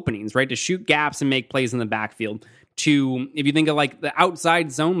shoot openings, right? To shoot gaps and make plays in the backfield. To, if you think of like the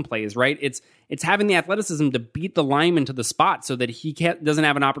outside zone plays, right? It's having the athleticism to beat the lineman to the spot so that he doesn't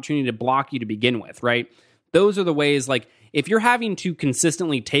have an opportunity to block you to begin with, right? Those are the ways, like, if you're having to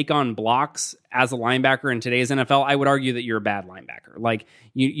consistently take on blocks as a linebacker in today's NFL, I would argue that you're a bad linebacker. Like,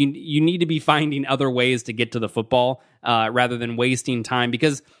 you need to be finding other ways to get to the football rather than wasting time.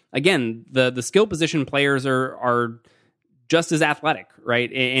 Because, again, the skill position players are just as athletic,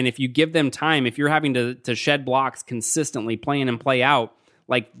 right? And if you give them time, if you're having to shed blocks consistently, play in and play out,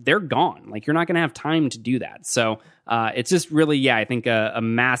 like, they're gone. Like, you're not going to have time to do that. So it's just really, I think a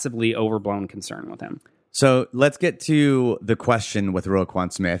massively overblown concern with him. So let's get to the question with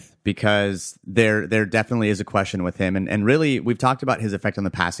Roquan Smith, because there definitely is a question with him. And really, we've talked about his effect on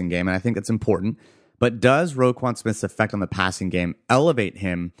the passing game, and I think that's important. But does Roquan Smith's effect on the passing game elevate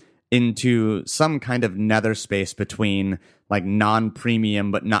him into some kind of nether space between like non-premium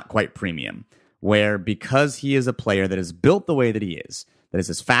but not quite premium, where because he is a player that is built the way that he is, that is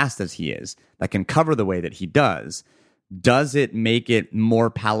as fast as he is, that can cover the way that he does it make it more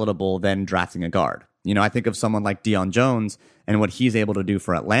palatable than drafting a guard? You know, I think of someone like Deion Jones and what he's able to do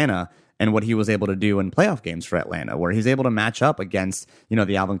for Atlanta and what he was able to do in playoff games for Atlanta, where he's able to match up against,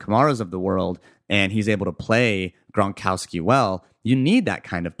 the Alvin Kamaras of the world, and he's able to play Gronkowski well. You need that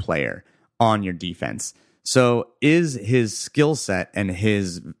kind of player on your defense. So is his skill set and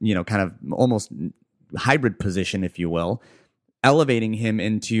his, kind of almost hybrid position, if you will, elevating him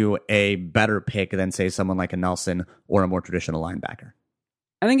into a better pick than, say, someone like a Nelson or a more traditional linebacker?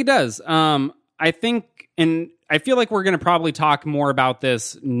 I think it does. I think, and I feel like we're going to probably talk more about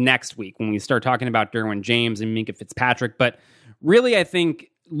this next week when we start talking about Derwin James and Minkah Fitzpatrick. But really, I think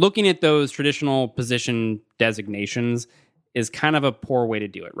looking at those traditional position designations is kind of a poor way to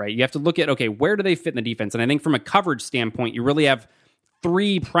do it, right? You have to look at, okay, where do they fit in the defense? And I think from a coverage standpoint, you really have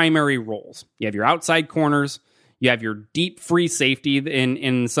three primary roles. You have your outside corners, you have your deep free safety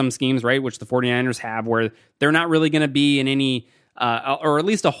in some schemes, right, which the 49ers have, where they're not really going to be in any or at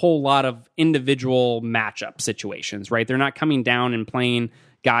least a whole lot of individual matchup situations, right? They're not coming down and playing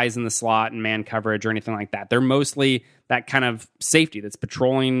guys in the slot and man coverage or anything like that. They're mostly that kind of safety that's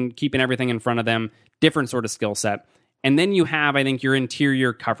patrolling, keeping everything in front of them, different sort of skill set. And then you have, I think, your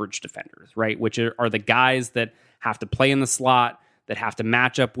interior coverage defenders, right? Which are the guys that have to play in the slot, that have to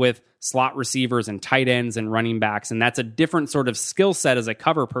match up with slot receivers and tight ends and running backs. And that's a different sort of skill set as a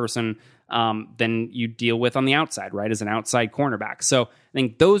cover person than you deal with on the outside, right? As an outside cornerback. So I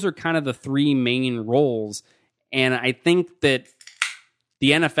think those are kind of the three main roles. And I think that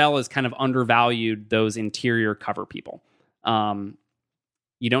the NFL has kind of undervalued those interior cover people.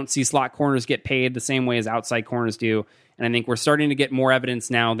 You don't see slot corners get paid the same way as outside corners do. And I think we're starting to get more evidence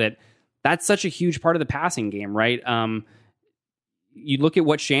now that that's such a huge part of the passing game, right? You look at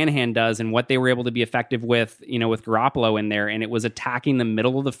what Shanahan does and what they were able to be effective with, with Garoppolo in there, and it was attacking the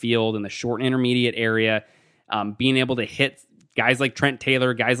middle of the field in the short and intermediate area, being able to hit guys like Trent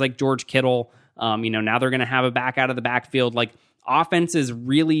Taylor, guys like George Kittle. Now they're going to have a back out of the backfield. Like, offenses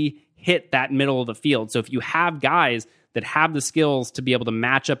really hit that middle of the field. So if you have guys that have the skills to be able to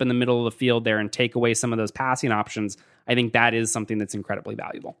match up in the middle of the field there and take away some of those passing options, I think that is something that's incredibly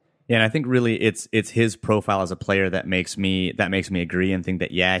valuable. Yeah, and I think really it's his profile as a player that makes me agree and think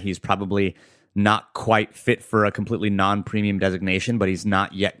that, yeah, he's probably not quite fit for a completely non-premium designation, but he's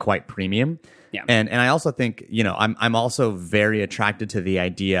not yet quite premium. Yeah. And I also think, I'm also very attracted to the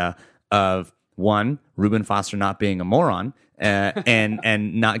idea of, one, Reuben Foster not being a moron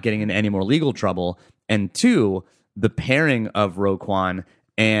and not getting into any more legal trouble, and two, the pairing of Roquan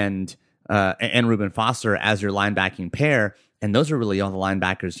and Reuben Foster as your linebacking pair. And those are really all the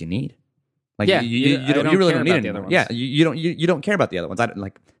linebackers you need. Like, yeah, you really don't need the other ones. Yeah, you don't care about the other ones.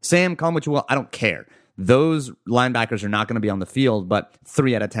 Sam, call them what you will. I don't care. Those linebackers are not going to be on the field, but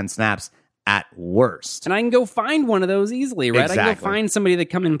 3 out of 10 snaps at worst. And I can go find one of those easily, right? Exactly. I can go find somebody that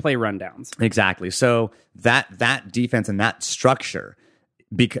come in and play rundowns. Exactly. So that defense and that structure,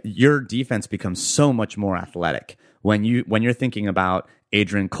 your defense becomes so much more athletic when you're thinking about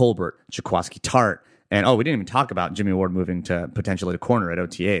Adrian Colbert, Jaquaski Tart. And we didn't even talk about Jimmy Ward moving to potentially to corner at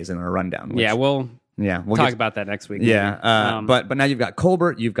OTAs in our rundown. We'll talk about that next week. Yeah, but now you've got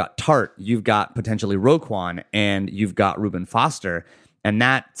Colbert, you've got Tart, you've got potentially Roquan, and you've got Reuben Foster, and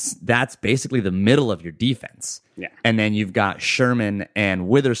that's basically the middle of your defense. Yeah, and then you've got Sherman and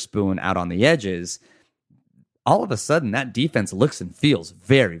Witherspoon out on the edges. All of a sudden, that defense looks and feels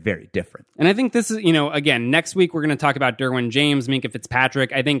very, very different. And I think this is, again, next week we're going to talk about Derwin James, Minkah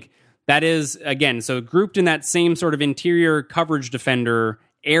Fitzpatrick. I think that is, again, so grouped in that same sort of interior coverage defender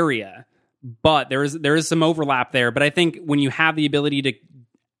area, but there is some overlap there. But I think when you have the ability to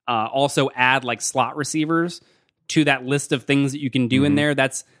also add like slot receivers to that list of things that you can do in there,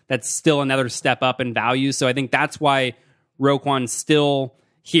 that's still another step up in value. So I think that's why Roquan's still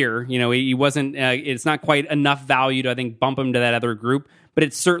here. He wasn't, it's not quite enough value to, I think, bump him to that other group, but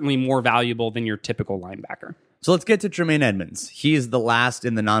it's certainly more valuable than your typical linebacker. So let's get to Tremaine Edmunds. He's the last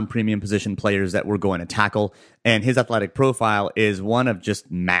in the non-premium position players that we're going to tackle, and his athletic profile is one of just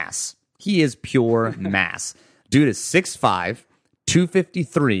mass. He is pure mass. Dude is 6'5",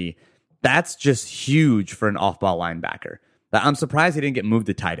 253. That's just huge for an off-ball linebacker. I'm surprised he didn't get moved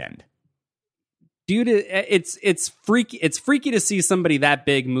to tight end. Dude, it's freaky. It's freaky to see somebody that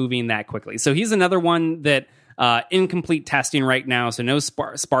big moving that quickly. So he's another one that incomplete testing right now, so no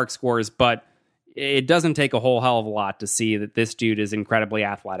spark scores, but it doesn't take a whole hell of a lot to see that this dude is incredibly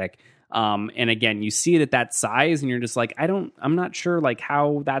athletic. And again, you see it at that size and you're just like, I'm not sure like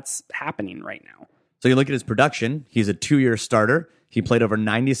how that's happening right now. So you look at his production. He's a 2-year starter. He played over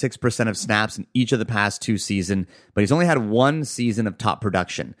 96% of snaps in each of the past 2 seasons, but he's only had 1 season of top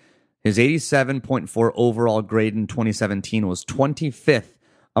production. His 87.4 overall grade in 2017 was 25th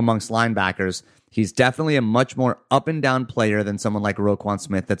amongst linebackers. He's definitely a much more up and down player than someone like Roquan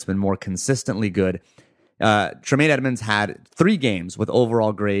Smith that's been more consistently good. Tremaine Edmunds had 3 games with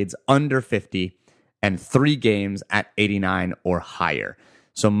overall grades under 50 and 3 games at 89 or higher.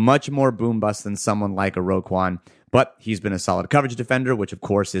 So much more boom bust than someone like a Roquan, but he's been a solid coverage defender, which of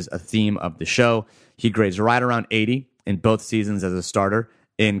course is a theme of the show. He grades right around 80 in both seasons as a starter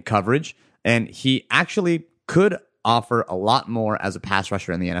in coverage, and he actually could offer a lot more as a pass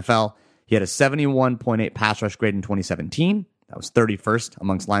rusher in the NFL. He had a 71.8 pass rush grade in 2017. That was 31st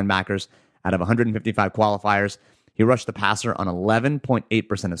amongst linebackers out of 155 qualifiers. He rushed the passer on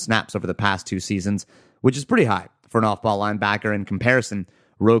 11.8% of snaps over the past 2 seasons, which is pretty high for an off-ball linebacker. In comparison,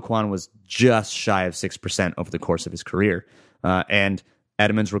 Roquan was just shy of 6% over the course of his career. And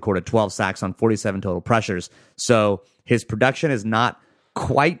Edmunds recorded 12 sacks on 47 total pressures. So his production is not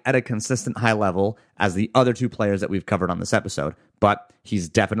quite at a consistent high level as the other 2 players that we've covered on this episode, but he's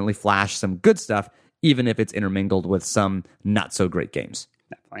definitely flashed some good stuff, even if it's intermingled with some not so great games.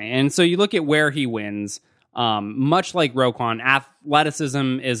 Definitely. And so you look at where he wins, much like Roquan,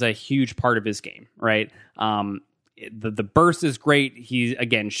 athleticism is a huge part of his game, right? The burst is great. He,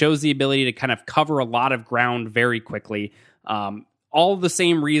 again, shows the ability to kind of cover a lot of ground very quickly. All of the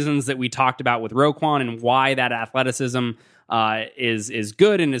same reasons that we talked about with Roquan and why that athleticism is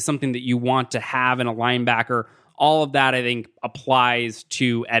good and is something that you want to have in a linebacker. All of that, I think, applies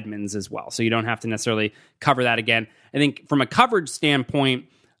to Edmunds as well. So you don't have to necessarily cover that again. I think from a coverage standpoint,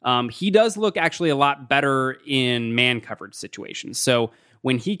 He does look actually a lot better in man coverage situations. So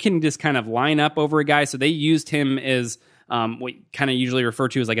when he can just kind of line up over a guy, so they used him as what kind of usually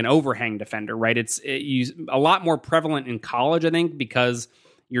referred to as like an overhang defender, right? It's a lot more prevalent in college, I think, because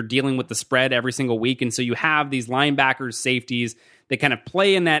you're dealing with the spread every single week. And so you have these linebackers, safeties that kind of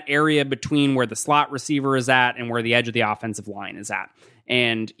play in that area between where the slot receiver is at and where the edge of the offensive line is at.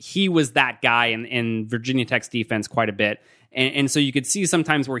 And he was that guy in Virginia Tech's defense quite a bit. And so you could see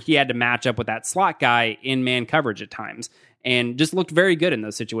sometimes where he had to match up with that slot guy in man coverage at times, and just looked very good in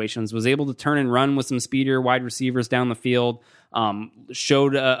those situations, was able to turn and run with some speedier wide receivers down the field,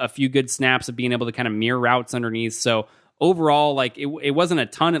 showed a few good snaps of being able to kind of mirror routes underneath. So overall, like it wasn't a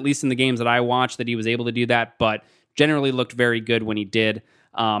ton, at least in the games that I watched, that he was able to do that, but generally looked very good when he did.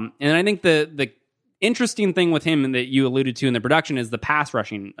 And I think the interesting thing with him that you alluded to in the production is the pass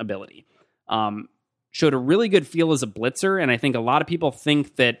rushing ability. Showed a really good feel as a blitzer, and I think a lot of people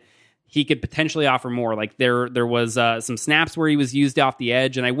think that he could potentially offer more. Like there was some snaps where he was used off the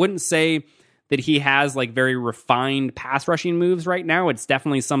edge, and I wouldn't say that he has like very refined pass rushing moves right now. It's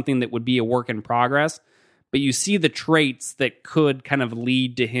definitely something that would be a work in progress, but you see the traits that could kind of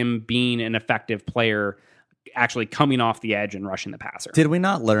lead to him being an effective player actually coming off the edge and rushing the passer. Did we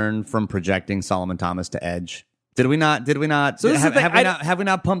not learn from projecting Solomon Thomas to edge? Did we not? So have we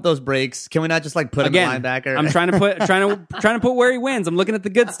not pumped those brakes? Can we not just like put him in linebacker? I'm trying to put where he wins. I'm looking at the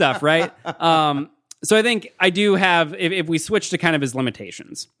good stuff, right? So I think I do have, if we switch to kind of his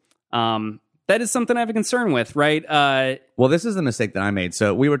limitations, that is something I have a concern with, right? Well, this is the mistake that I made.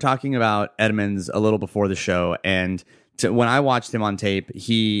 So we were talking about Edmunds a little before the show, and when I watched him on tape,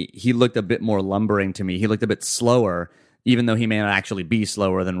 he looked a bit more lumbering to me. He looked a bit slower, even though he may not actually be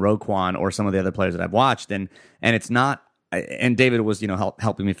slower than Roquan or some of the other players that I've watched. And it's not, and David was,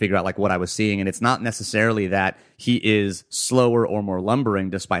 helping me figure out like what I was seeing. And it's not necessarily that he is slower or more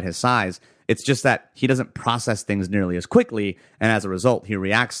lumbering despite his size. It's just that he doesn't process things nearly as quickly. And as a result, he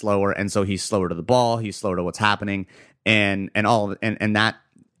reacts slower. And so he's slower to the ball. He's slower to what's happening. And that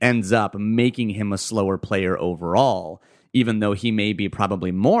ends up making him a slower player overall, even though he may be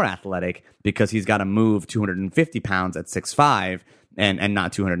probably more athletic because he's got to move 250 pounds at 6'5" and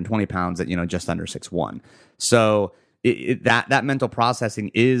not 220 pounds at, just under 6'1". So that mental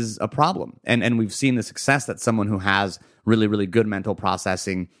processing is a problem. And we've seen the success that someone who has really, really good mental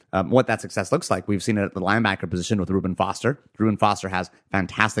processing, what that success looks like. We've seen it at the linebacker position with Reuben Foster. Reuben Foster has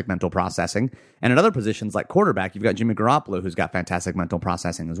fantastic mental processing. And at other positions like quarterback, you've got Jimmy Garoppolo, who's got fantastic mental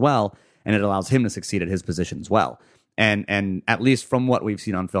processing as well. And it allows him to succeed at his position as well. And at least from what we've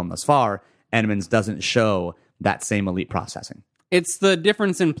seen on film thus far, Edmunds doesn't show that same elite processing. It's the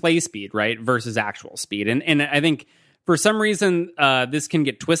difference in play speed, right, versus actual speed. And I think for some reason, this can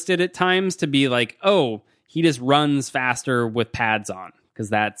get twisted at times to be like, oh, he just runs faster with pads on, because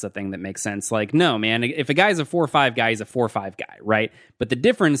that's a thing that makes sense. Like, no, man, if a guy's a 4.5 guy, he's a 4.5 guy, right? But the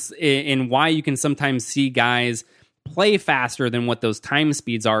difference in why you can sometimes see guys play faster than what those time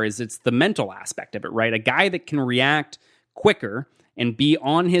speeds are is it's the mental aspect of it, right? A guy that can react quicker and be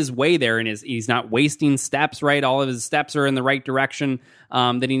on his way there, and he's not wasting steps, right? All of his steps are in the right direction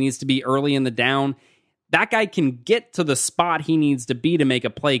that he needs to be early in the down. That guy can get to the spot he needs to be to make a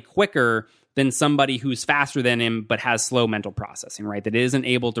play quicker than somebody who's faster than him but has slow mental processing, right? That isn't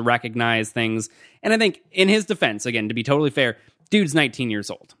able to recognize things. And I think in his defense, again, to be totally fair, dude's 19 years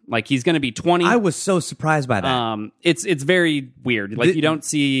old. Like, he's going to be 20. I was so surprised by that. It's very weird. Like, you don't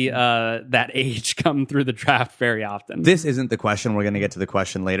see that age come through the draft very often. This isn't the question. We're going to get to the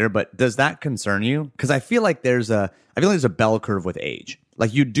question later, but does that concern you? Because I feel like there's a bell curve with age.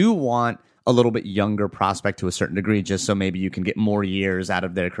 Like, you do want a little bit younger prospect to a certain degree, just so maybe you can get more years out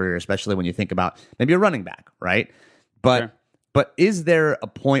of their career, especially when you think about maybe a running back, right? But is there a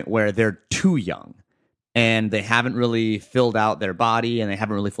point where they're too young and they haven't really filled out their body and they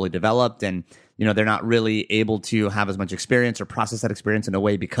haven't really fully developed, and they're not really able to have as much experience or process that experience in a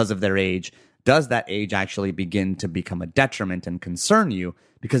way because of their age? Does that age actually begin to become a detriment and concern you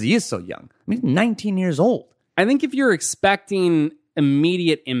because he is so young? I mean, 19 years old. I think if you're expecting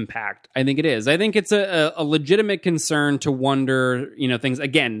immediate impact, I think it is. I think it's a legitimate concern to wonder, things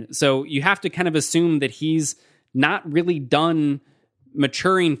again. So you have to kind of assume that he's not really done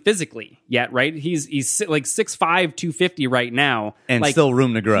maturing physically yet, right? He's like 6'5", 250 right now. And like, still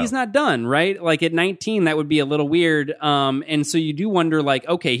room to grow. He's not done, right? Like at 19, that would be a little weird. And so you do wonder, like,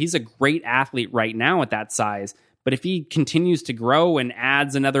 okay, he's a great athlete right now at that size, but if he continues to grow and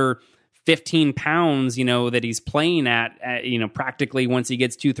adds another 15 pounds, that he's playing at, practically once he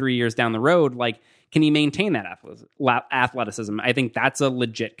gets 2-3 years down the road, like, can he maintain that athleticism? I think that's a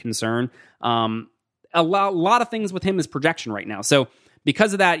legit concern. A lot of things with him is projection right now. So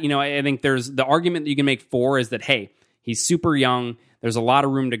because of that, I think there's the argument that you can make for is that, hey, he's super young. There's a lot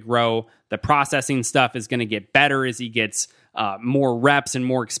of room to grow. The processing stuff is going to get better as he gets more reps and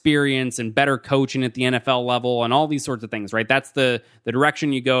more experience and better coaching at the NFL level and all these sorts of things, right? That's the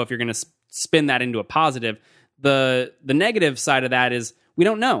direction you go if you're going to spin that into a positive. The negative side of that is we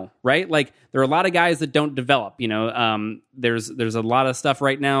don't know, right? Like there are a lot of guys that don't develop. There's a lot of stuff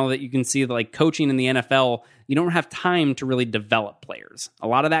right now that you can see that, like coaching in the NFL, you don't have time to really develop players. A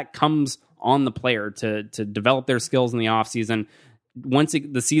lot of that comes on the player to develop their skills in the offseason. Once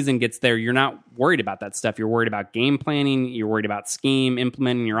the season gets there, you're not worried about that stuff. You're worried about game planning. You're worried about scheme,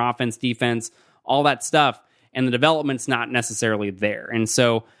 implementing your offense, defense, all that stuff. And the development's not necessarily there. And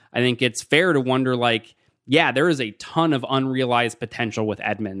so I think it's fair to wonder, like, yeah, there is a ton of unrealized potential with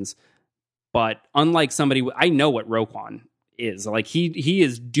Edmunds. But unlike somebody, I know what Roquan is. Like, he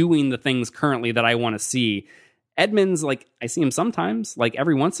is doing the things currently that I want to see. Edmunds, like, I see him sometimes. Like,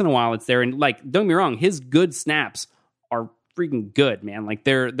 every once in a while it's there. And, like, don't get me wrong, his good snaps are freaking good, man. Like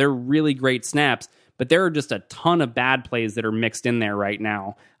they're really great snaps, but there are just a ton of bad plays that are mixed in there right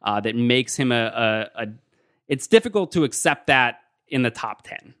now that makes him it's difficult to accept that in the top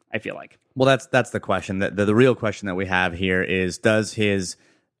 10, I feel like. Well, that's the question. The real question that we have here is, does his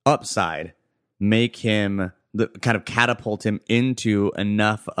upside make him kind of catapult him into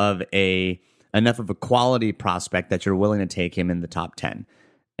enough of a quality prospect that you're willing to take him in the top 10?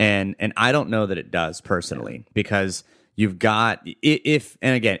 And I don't know that it does personally, because you've got, if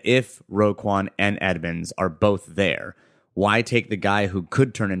Roquan and Edmunds are both there, why take the guy who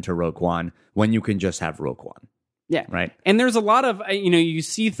could turn into Roquan when you can just have Roquan? Yeah. Right. And there's a lot of, you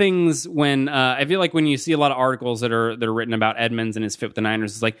see things when, I feel like when you see a lot of articles that are written about Edmunds and his fit with the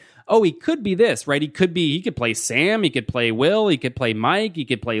Niners, it's like, oh, he could be this, right? He could play Sam, he could play Will, he could play Mike, he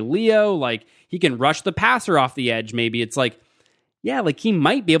could play Leo, like he can rush the passer off the edge. Maybe it's like, yeah, like he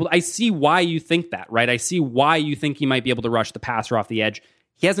might be able to. I see why you think that, right? I see why you think he might be able to rush the passer off the edge.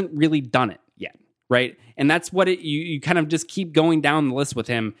 He hasn't really done it yet, right? And that's what you kind of just keep going down the list with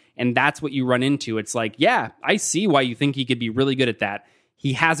him, and that's what you run into. It's like, yeah, I see why you think he could be really good at that.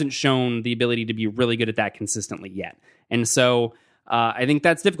 He hasn't shown the ability to be really good at that consistently yet. And so I think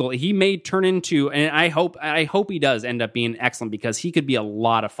that's difficult. He may turn into, and I hope he does end up being excellent, because he could be a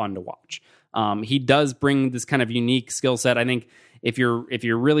lot of fun to watch. He does bring this kind of unique skill set. I think if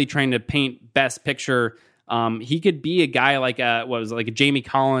you're really trying to paint best picture, he could be a guy like a Jamie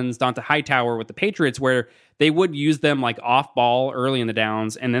Collins, Dante Hightower with the Patriots, where they would use them like off ball early in the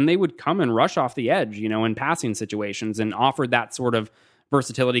downs, and then they would come and rush off the edge, in passing situations, and offered that sort of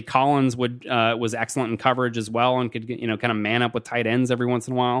versatility. Collins was excellent in coverage as well, and could kind of man up with tight ends every once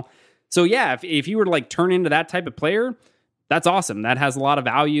in a while. So yeah, if you were to like turn into that type of player, that's awesome. That has a lot of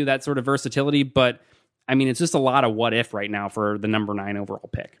value, that sort of versatility. But I mean, it's just a lot of what if right now for the number 9 overall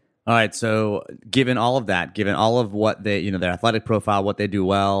pick. All right. So given all of that, given all of what they, their athletic profile, what they do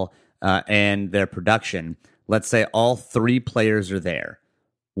well, and their production, let's say all 3 players are there.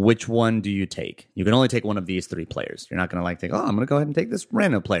 Which one do you take? You can only take one of these 3 players. You're not going to think, oh, I'm going to go ahead and take this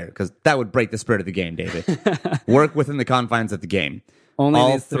random player, because that would break the spirit of the game, David. Work within the confines of the game.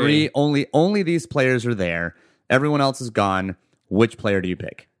 Only these 3. Only these players are there. Everyone else is gone. Which player do you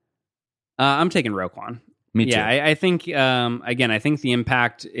pick? I'm taking Roquan. Me too. Yeah, I think, again, I think the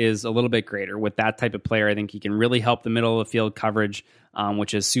impact is a little bit greater with that type of player. I think he can really help the middle of the field coverage,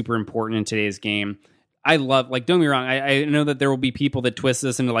 which is super important in today's game. I love, don't get me wrong, I know that there will be people that twist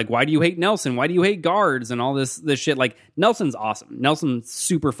this into why do you hate Nelson? Why do you hate guards and all this shit? Nelson's awesome. Nelson's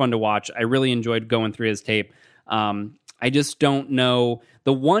super fun to watch. I really enjoyed going through his tape. I just don't know.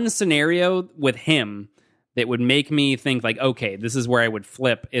 The one scenario with him that would make me think okay, this is where I would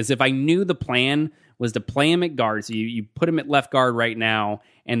flip, is if I knew the plan was to play him at guard. So you put him at left guard right now,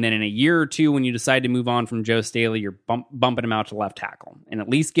 and then in a year or two, when you decide to move on from Joe Staley, you're bumping him out to left tackle and at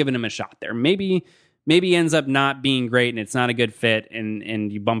least giving him a shot there. Maybe he ends up not being great and it's not a good fit,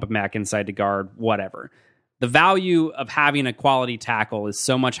 and you bump him back inside to guard, whatever. The value of having a quality tackle is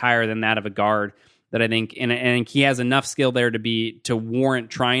so much higher than that of a guard that I think, and I think he has enough skill there to warrant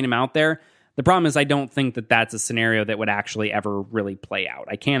trying him out there. The problem is I don't think that that's a scenario that would actually ever really play out.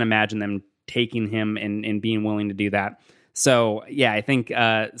 I can't imagine them taking him and being willing to do that. So, yeah, I think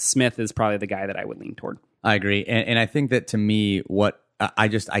Smith is probably the guy that I would lean toward. I agree. And I think that to me, what I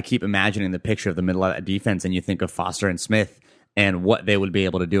keep imagining the picture of the middle of that defense, and you think of Foster and Smith and what they would be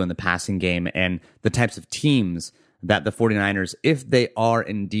able to do in the passing game and the types of teams that the 49ers, if they are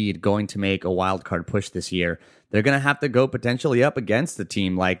indeed going to make a wild card push this year, they're going to have to go potentially up against a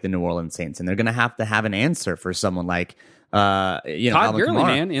team like the New Orleans Saints, and they're going to have an answer for someone like Todd Gurley,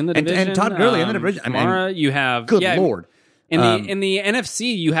 man, in the division. And Todd Gurley in the division. Kamara, you have good Lord. In the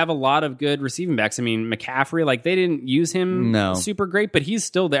NFC, you have a lot of good receiving backs. I mean, McCaffrey, like they didn't use him super great, but he's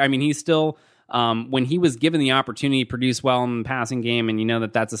still there. I mean, he's still when he was given the opportunity, produced well in the passing game, and you know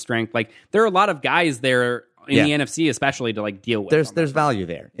that's a strength. Like there are a lot of guys there in the NFC, especially to like deal with. There's value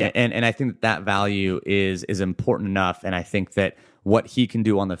there, and I think that value is important enough, and I think that what he can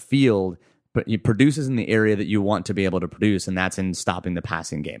do on the field. But he produces in the area that you want to be able to produce, and that's in stopping the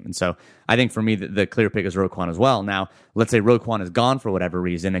passing game. And so I think for me, the clear pick is Roquan as well. Now, let's say Roquan is gone for whatever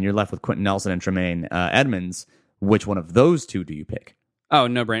reason, and you're left with Quenton Nelson and Tremaine Edmunds. Which one of those two do you pick? Oh,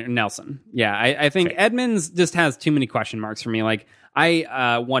 no brainer. Nelson. Yeah, I think Edmunds just has too many question marks for me. Like, I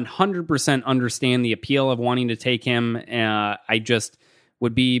 100% understand the appeal of wanting to take him. I just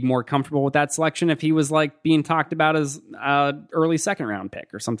would be more comfortable with that selection if he was like being talked about as early second round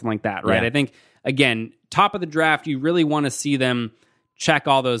pick or something like that, right? Yeah. I think, again, top of the draft, you really want to see them check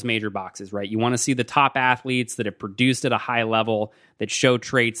all those major boxes, right? You want to see the top athletes that have produced at a high level, that show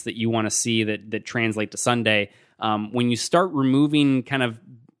traits that you want to see that translate to Sunday. When you start removing kind of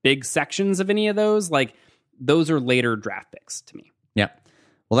big sections of any of those, like those are later draft picks to me. Yeah.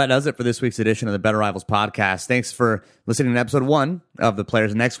 Well, that does it for this week's edition of the Better Rivals podcast. Thanks for listening to episode 1 of The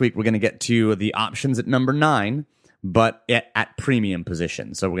Players. Next week, we're going to get to the options at number 9, but at premium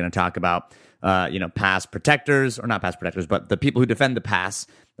positions. So we're going to talk about, pass protectors, or not pass protectors, but the people who defend the pass.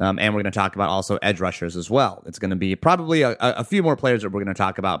 And we're going to talk about also edge rushers as well. It's going to be probably a few more players that we're going to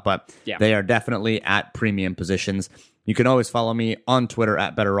talk about, but they are definitely at premium positions. You can always follow me on Twitter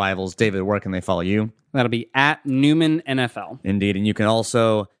at Better Rivals. David, where can they follow you? That'll be at Newman NFL. Indeed. And you can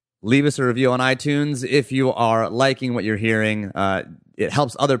also leave us a review on iTunes if you are liking what you're hearing. It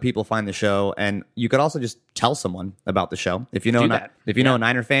helps other people find the show. And you could also just tell someone about the show. If you know, know a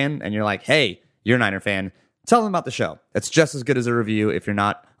Niner fan and you're like, hey, you're a Niner fan, tell them about the show. It's just as good as a review if you're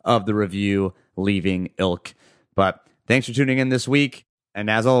not of the review leaving ilk. But thanks for tuning in this week. And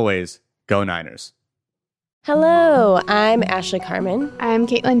as always, go Niners. Hello, I'm Ashley Carmen. I'm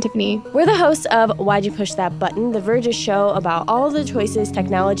Caitlin Tiffany. We're the hosts of Why'd You Push That Button, The Verge's show about all the choices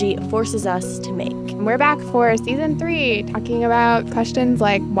technology forces us to make. And we're back for season 3, talking about questions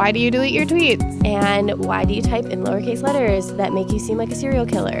like, why do you delete your tweets? And why do you type in lowercase letters that make you seem like a serial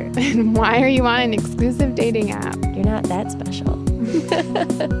killer? And why are you on an exclusive dating app? You're not that special.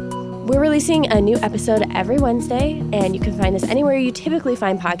 We're releasing a new episode every Wednesday, and you can find us anywhere you typically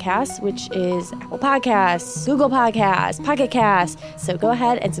find podcasts, which is Apple Podcasts, Google Podcasts, Pocket Casts. So go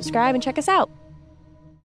ahead and subscribe and check us out.